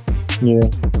 Yeah.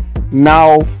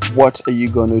 Now, what are you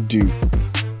gonna do?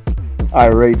 I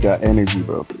rate that energy,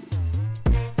 bro.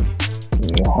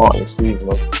 Yeah, hard to see,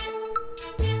 bro.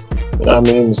 You know what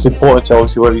I mean? It's important to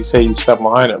obviously whatever you say, you stand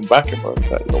behind it and back it, bro.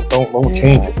 Like, don't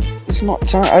change it. It's not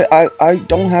time. I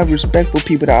don't have respect for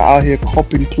people that are out here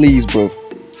copying, please, bro.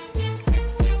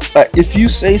 If you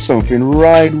say something,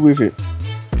 ride with it.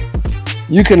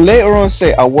 You can later on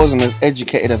say I wasn't as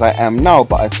educated as I am now,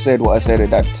 but I said what I said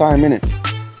at that time, innit?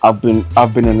 I've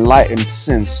been enlightened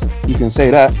since. You can say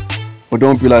that, but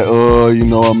don't be like, oh, you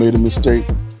know, I made a mistake,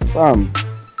 fam.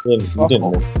 You Fuck didn't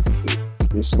off. know.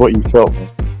 It's what you felt, man.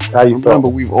 It's how you Remember,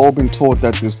 felt. we've all been taught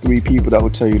that there's three people that will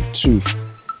tell you the truth.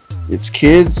 It's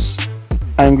kids,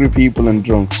 angry people, and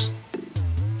drunks.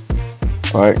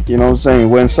 Alright, you know what I'm saying?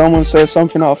 When someone says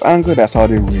something out of anger, that's how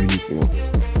they really feel.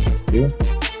 Yeah.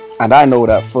 And I know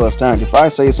that firsthand. If I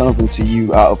say something to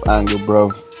you out of anger,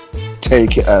 bruv,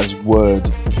 take it as word.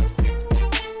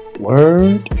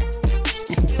 Word.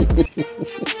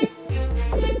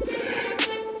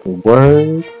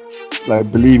 Word.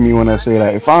 Like, believe me when I say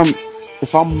that. If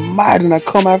I'm mad and I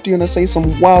come after you and I say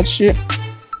some wild shit,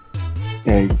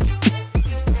 hey,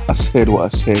 I said what I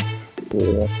said.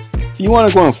 Yeah. If you want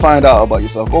to go and find out about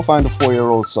yourself, go find a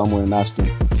 4-year-old somewhere and ask them.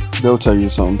 They'll tell you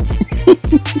something.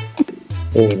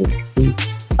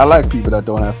 I like people that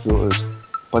don't have filters,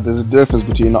 but there's a difference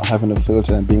between not having a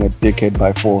filter and being a dickhead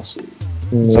by force.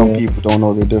 Some people don't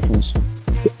know the difference.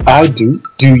 I do.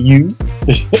 Do you?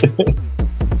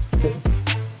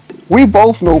 We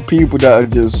both know people that are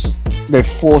just, they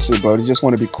force it, bro. They just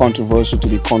want to be controversial to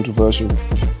be controversial,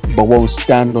 but won't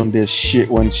stand on their shit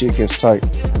when shit gets tight.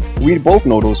 We both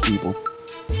know those people.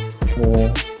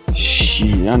 Yeah.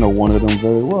 Shit, I know one of them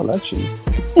very well, actually.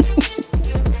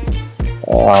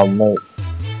 Oh, mate.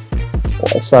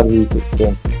 What a sad week it's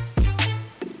been.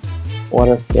 What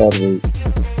a sad week.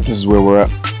 This is where we're at.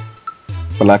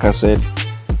 But like I said,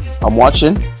 I'm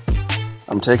watching,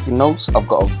 I'm taking notes, I've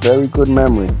got a very good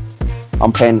memory.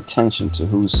 I'm paying attention to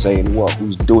who's saying what,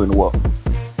 who's doing what.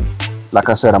 Like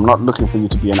I said, I'm not looking for you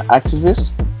to be an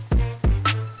activist,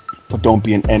 but don't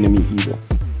be an enemy either.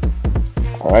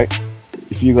 Alright?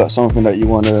 If you got something that you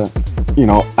want to, you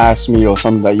know, ask me, or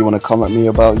something that you want to come at me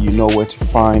about, you know where to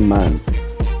find, man.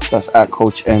 That's at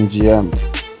Coach MGM.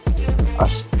 I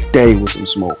stay with some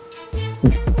smoke.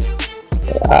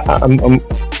 I'm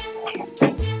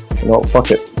no, fuck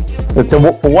it. But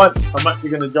for one, I'm actually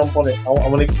gonna jump on it. I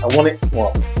want it.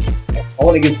 Well, I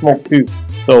want to give smoke too.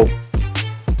 So,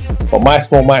 but my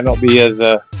smoke might not be as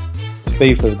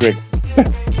safe as Greg's.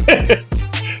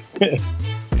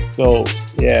 So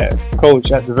yeah,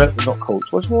 coach at development, not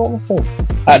coach. What's wrong with him?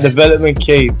 At Development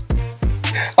Cave.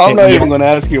 I'm not even gonna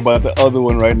ask you about the other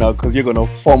one right now because you're gonna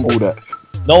fumble that.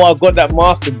 No, I got that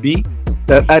master beat.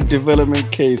 That at Development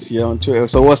Case, yeah, on Twitter.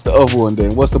 So what's the other one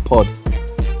then? What's the pod?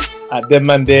 At them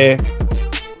man there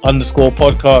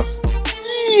 _podcast.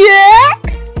 Yeah.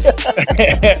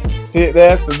 Hit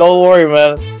there, so don't worry,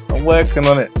 man. I'm working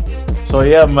on it. So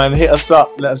yeah, man, hit us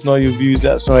up. Let us know your views.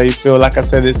 Let us know how you feel. Like I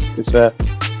said, it's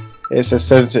a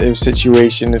sensitive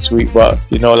situation this week, but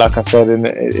you know, like I said,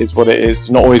 it's what it is.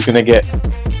 You're not always gonna get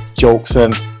jokes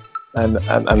and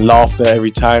laughter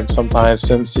every time. Sometimes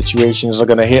some situations are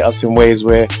gonna hit us in ways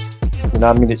where, you know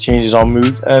what I mean, it changes our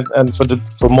mood, and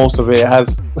for most of it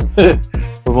has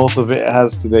for most of it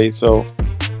has today. So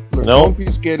Look, don't be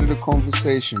scared of the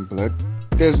conversation, blood.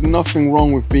 There's nothing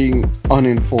wrong with being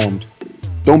uninformed.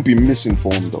 Don't be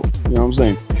misinformed though. You know what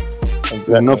I'm saying?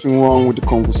 exactly. There's nothing wrong with the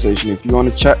conversation. If you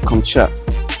want to chat, come chat.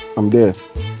 I'm there.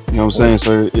 You know what I'm saying?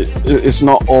 So it's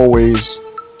not always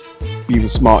be the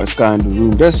smartest guy in the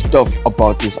room. There's stuff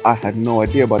about this I had no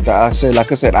idea about that.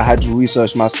 Like I said, I had to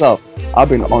research myself. I've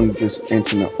been on this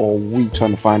internet all week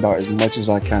trying to find out as much as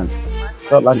I can.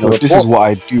 Like you know, this is what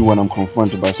I do when I'm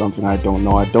confronted by something I don't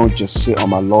know. I don't just sit on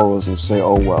my laurels and say,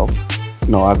 oh well.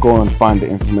 No, I go and find the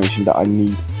information that I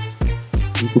need.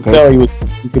 You could tell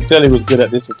he was good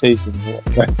at dissertation.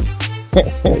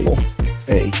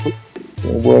 Hey,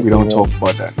 we don't talk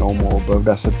about that no more, bro.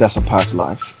 That's a past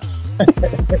life.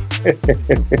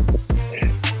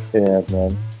 Yeah,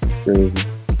 man. Crazy.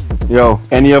 Yo,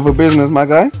 any other business, my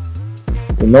guy?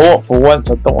 You know what? For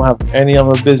once, I don't have any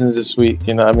other business this week.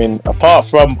 You know what I mean? Apart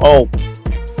from,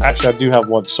 actually, I do have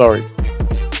one. Sorry.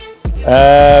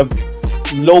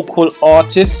 Local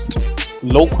artist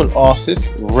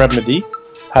Remedy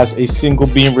has a single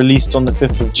being released on the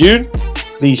 5th of June.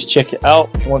 Please check it out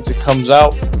once it comes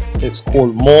out. It's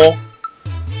called More,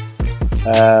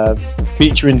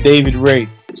 featuring David Ray.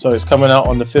 So it's coming out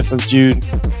on the 5th of June,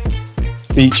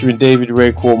 featuring David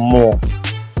Ray, called More.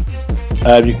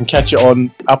 You can catch it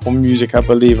on Apple Music, I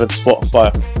believe, and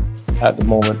Spotify at the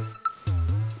moment.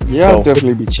 Yeah, I'll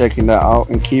definitely be checking that out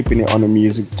and keeping it on the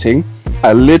music thing.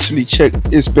 I literally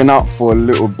checked, it's been out for a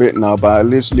little bit now, but I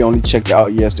literally only checked it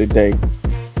out yesterday.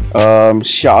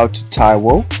 Shout out to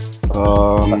Taiwo.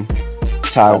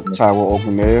 Taiwo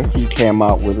Oguneye. He came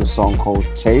out with a song called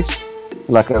Taste.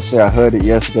 Like I said, I heard it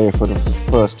yesterday for the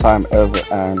first time ever,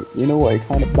 and you know what? It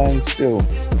kind of bangs still.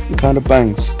 It kind of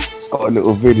bangs. It's got a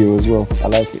little video as well. I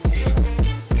like it.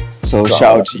 So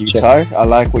shout out to you, Ty. I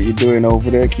like what you're doing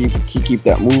over there. Keep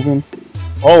that moving.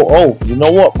 Oh, you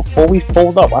know what? Before we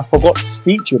fold up, I forgot to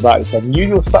speak to you about this. I knew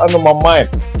you were something on my mind.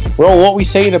 Bro, what we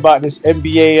saying about this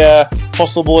NBA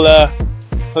possible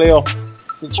playoff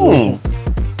situation?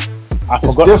 I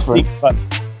forgot to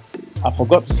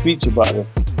speak to you about this.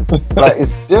 Like,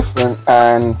 it's different,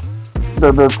 and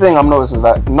the thing I'm noticing is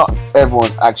that not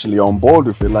everyone's actually on board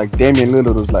with it. Like, Damian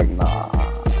Lillard was like, nah,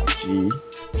 gee.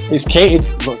 It's catered.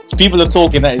 People are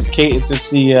talking that it's catered to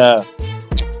see.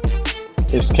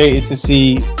 It's catered to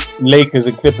see Lakers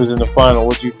and Clippers in the final.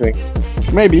 What do you think?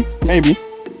 Maybe.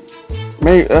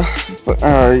 But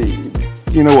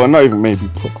you know what? Not even maybe.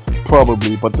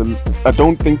 Probably. But I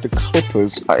don't think the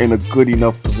Clippers are in a good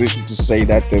enough position to say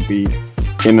that they'll be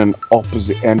in an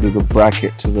opposite end of the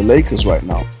bracket to the Lakers right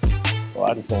now.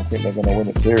 Well, I just don't think they're gonna win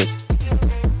it. Period.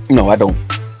 No, I don't.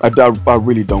 I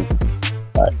really don't.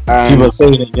 Right. And people are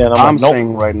saying it again. I'm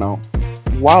saying right now,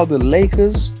 while the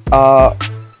Lakers are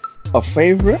a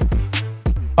favorite,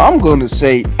 I'm going to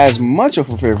say as much of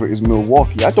a favorite as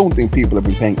Milwaukee. I don't think people have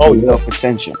been paying enough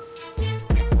attention.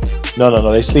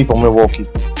 No, they sleep on Milwaukee.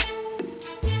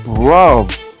 Bro,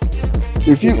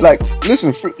 if you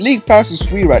listen, League Pass is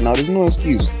free right now. There's no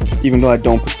excuse. Even though I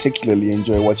don't particularly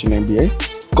enjoy watching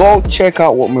NBA, go check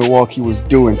out what Milwaukee was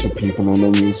doing to people, and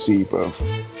then you'll see, bro.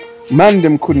 Man,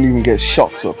 them couldn't even get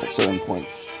shots up at certain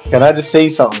points. Can I just say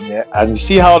something? Yeah, and you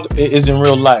see how it is in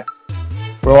real life.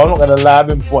 Bro, I'm not gonna lie. I've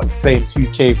been playing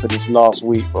 2K for this last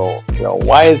week, bro. You know,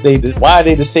 why are they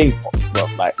the same, bro?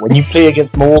 Like, when you play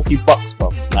against Milwaukee Bucks,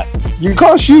 bro, like, you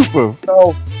can't shoot, bro.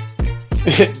 No.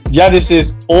 Giannis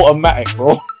is automatic,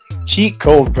 bro. Cheat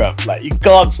code, bro. Like, you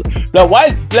can't. Like, why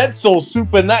is Bledsoe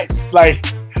super nice? Like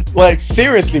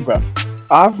seriously, bro.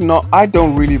 I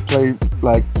don't really play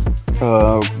like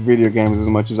video games as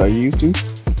much as I used to,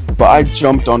 but I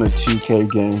jumped on a 2K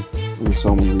game with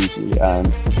someone recently,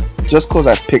 and just because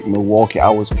I picked Milwaukee, I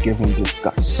was giving this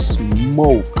guy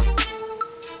smoke.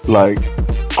 Like,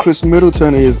 Chris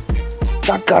Middleton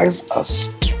that guy's a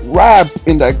strap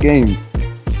in that game.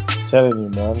 I'm telling you,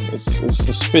 man, it's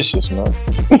suspicious, man.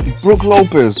 Brook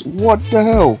Lopez, what the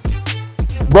hell?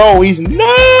 Bro, he's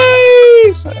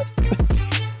nice.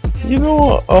 You know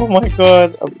what? Oh my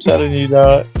god, I'm telling you,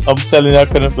 I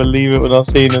couldn't believe it when I was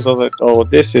seeing this. I was like, oh,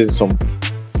 this is some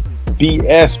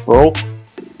BS, bro.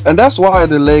 And that's why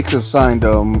the Lakers signed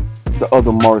the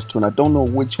other Morris twin. I don't know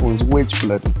which one's which,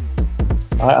 blood.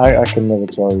 I can never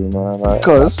tell you, man.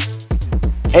 Because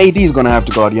AD is gonna have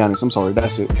to guard Giannis. I'm sorry,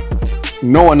 that's it.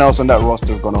 No one else on that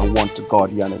roster is gonna want to guard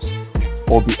Giannis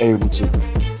or be able to.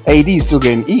 AD is still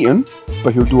getting eaten,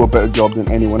 but he'll do a better job than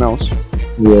anyone else.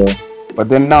 Yeah. But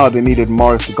then now they needed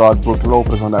Morris to guard Brook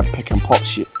Lopez on that pick and pop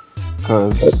shit.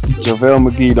 Because JaVale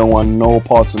McGee don't want no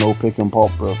parts of no pick and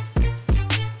pop, bro.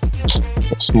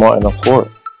 Smart enough for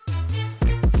it.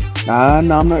 Nah, I'm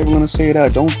not even gonna say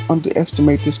that. Don't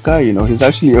underestimate this guy. You know, he's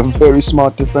actually a very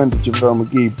smart defender, JaVale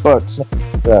McGee, but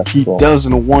he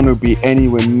doesn't want to be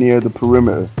anywhere near the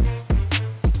perimeter.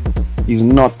 He's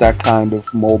not that kind of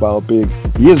mobile big.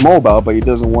 He is mobile, but he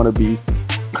doesn't want to be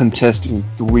contesting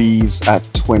threes at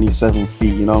 27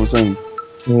 feet. You know what I'm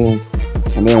saying?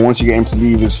 And then once you get him to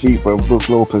leave his feet, bro, Brook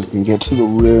Lopez can get to the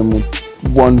rim with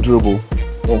one dribble.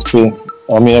 We'll see.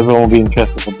 I mean, everyone will be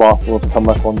interested for basketball to come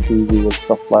back on TV and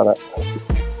stuff like that.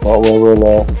 But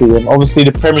we'll see. And obviously,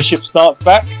 the Premiership starts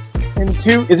back in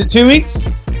 2 weeks?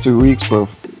 2 weeks, bro.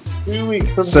 2 weeks.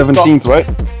 17th, right?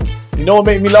 You know what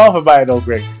made me laugh about it, though,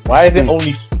 Greg? Why is there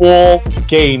only 4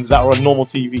 games that are on normal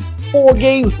TV? 4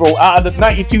 games, bro, out of the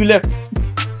 92 left.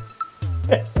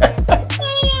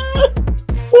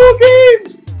 4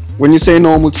 games. When you say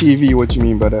normal TV, what do you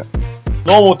mean by that?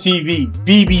 Normal TV,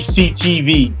 BBC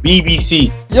TV,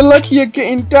 BBC. You're lucky you're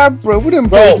getting that, bro. We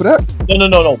didn't pay for that.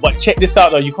 No. But check this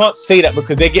out, though. You can't say that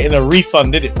because they're getting a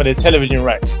refund, did it, for their television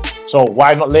rights. So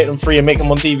why not let them free and make them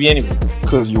on TV anyway?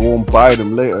 Because you won't buy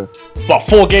them later. But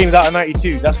 4 games out of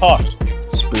 92, that's harsh.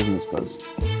 It's business, guys.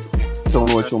 Don't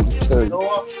know what you want me to tell you. You know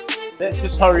what? Let's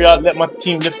just hurry up. Let my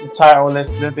team lift the title. Let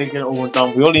them get it over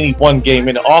done. We only need 1 game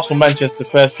in it. Arsenal Manchester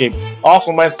first game.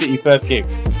 Arsenal Man City first game.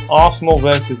 Arsenal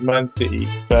versus Man City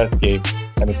first game.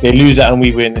 And if they lose that and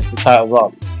we win, it's the title's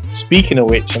off. Speaking of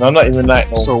which, and I'm not even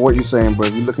like no. So what you saying, bro?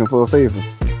 You looking for a favour?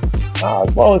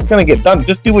 Well, it's gonna get done.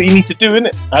 Just do what you need to do,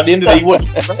 innit? At the end of the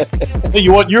day,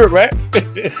 you want Europe, right?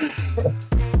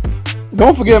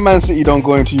 Don't forget, Man City don't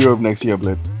go into Europe next year,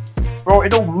 blood. Bro, it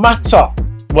don't matter.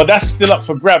 Well, that's still up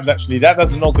for grabs. Actually, that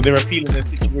doesn't know because they're appealing the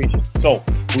situation, so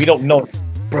we don't know.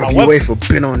 Bro, However, UEFA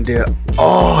been on their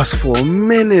arse for a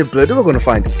minute, blood. They were gonna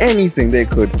find anything they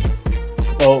could.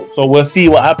 so we'll see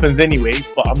what happens anyway.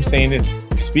 But I'm saying this.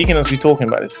 Speaking as we're talking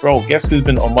about this, bro, guess who's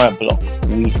been on my block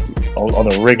weekly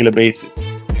on a regular basis?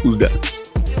 Who's that?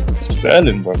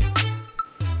 Sterling, bro.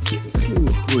 This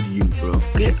little hood, you, bro.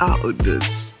 Get out of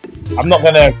this. I'm not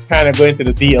gonna kind of go into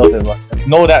the details, but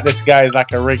know that this guy is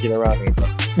like a regular around here, bro.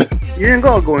 You ain't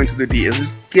gotta go into the details.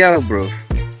 It's gal, bro.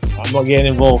 I'm not getting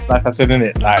involved, like I said, in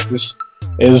it. Like this,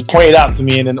 it was pointed out to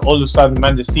me, and then all of a sudden,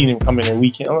 man, just seen him coming in a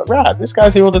weekend. I'm like, right, this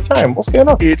guy's here all the time. What's going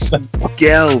on? It's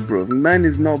gal, bro. Man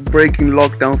is not breaking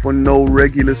lockdown for no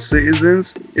regular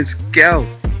citizens. It's gal.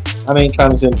 I ain't trying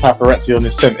to send paparazzi on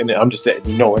this scent in it. I'm just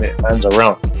letting you know in it. Man's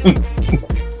around.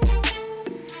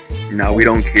 Nah, we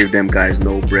don't give them guys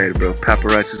no bread, bro.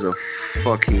 Paparazzis are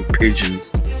fucking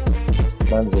pigeons.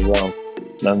 Man's around.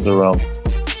 Man's around.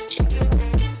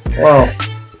 Wow.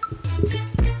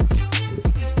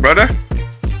 Brother?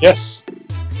 Yes.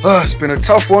 It's been a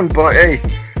tough one, but hey.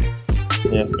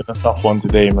 Yeah, it's been a tough one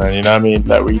today, man. You know what I mean?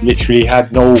 Like, we literally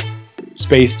had no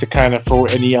space to kind of throw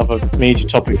any other major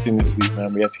topics in this week,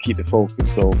 man. We had to keep the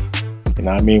focus. So, you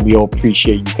know what I mean? We all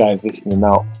appreciate you guys listening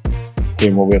out,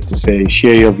 hearing what we have to say.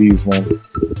 Share your views, man.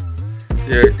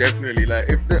 Yeah, definitely.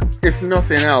 Like, if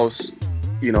nothing else,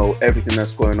 you know, everything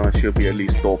that's going on should be at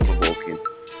least thought-provoking.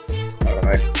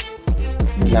 Alright?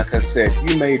 Like I said,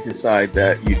 you may decide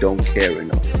that you don't care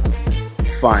enough.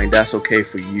 Fine, that's okay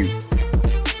for you.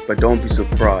 But don't be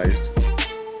surprised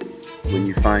when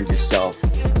you find yourself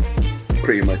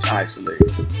pretty much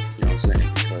isolated. You know what I'm saying?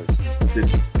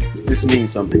 Because this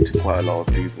means something to quite a lot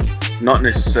of people. Not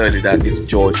necessarily that it's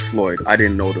George Floyd. I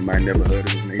didn't know the man, never heard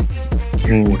of his name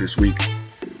before this week.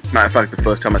 Matter of fact, the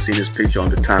first time I seen this picture on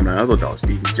the timeline, I thought that was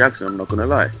Stephen Jackson, I'm not gonna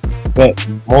lie. But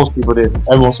most people did.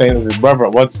 Everyone saying it was his brother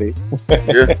at one stage.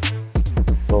 Yeah.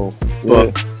 So,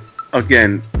 But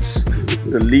again,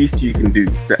 the least you can do,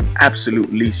 the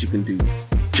absolute least you can do,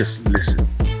 just listen.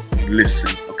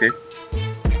 Listen, okay?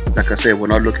 Like I said, we're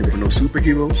not looking for no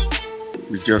superheroes.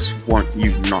 We just want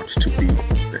you not to be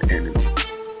the enemy.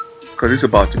 Because it's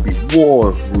about to be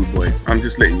war, rude boy. I'm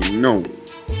just letting you know.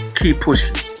 Keep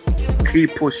pushing.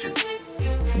 Keep pushing.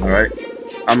 Alright?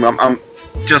 I'm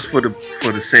just for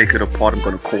the sake of the part, I'm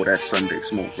gonna call that Sunday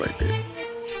smoke right there.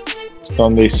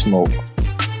 Sunday smoke.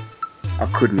 I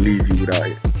couldn't leave you without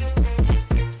it.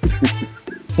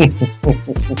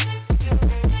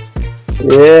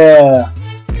 Yeah.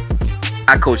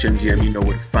 At Coach MGM, you know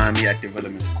where to find me at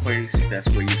Development Quiz. That's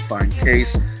where you find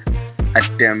Case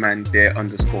at them and their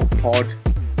 _pod.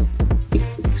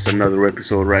 It's another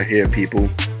episode right here, people.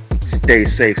 Stay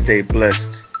safe, stay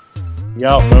blessed. We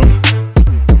out, man.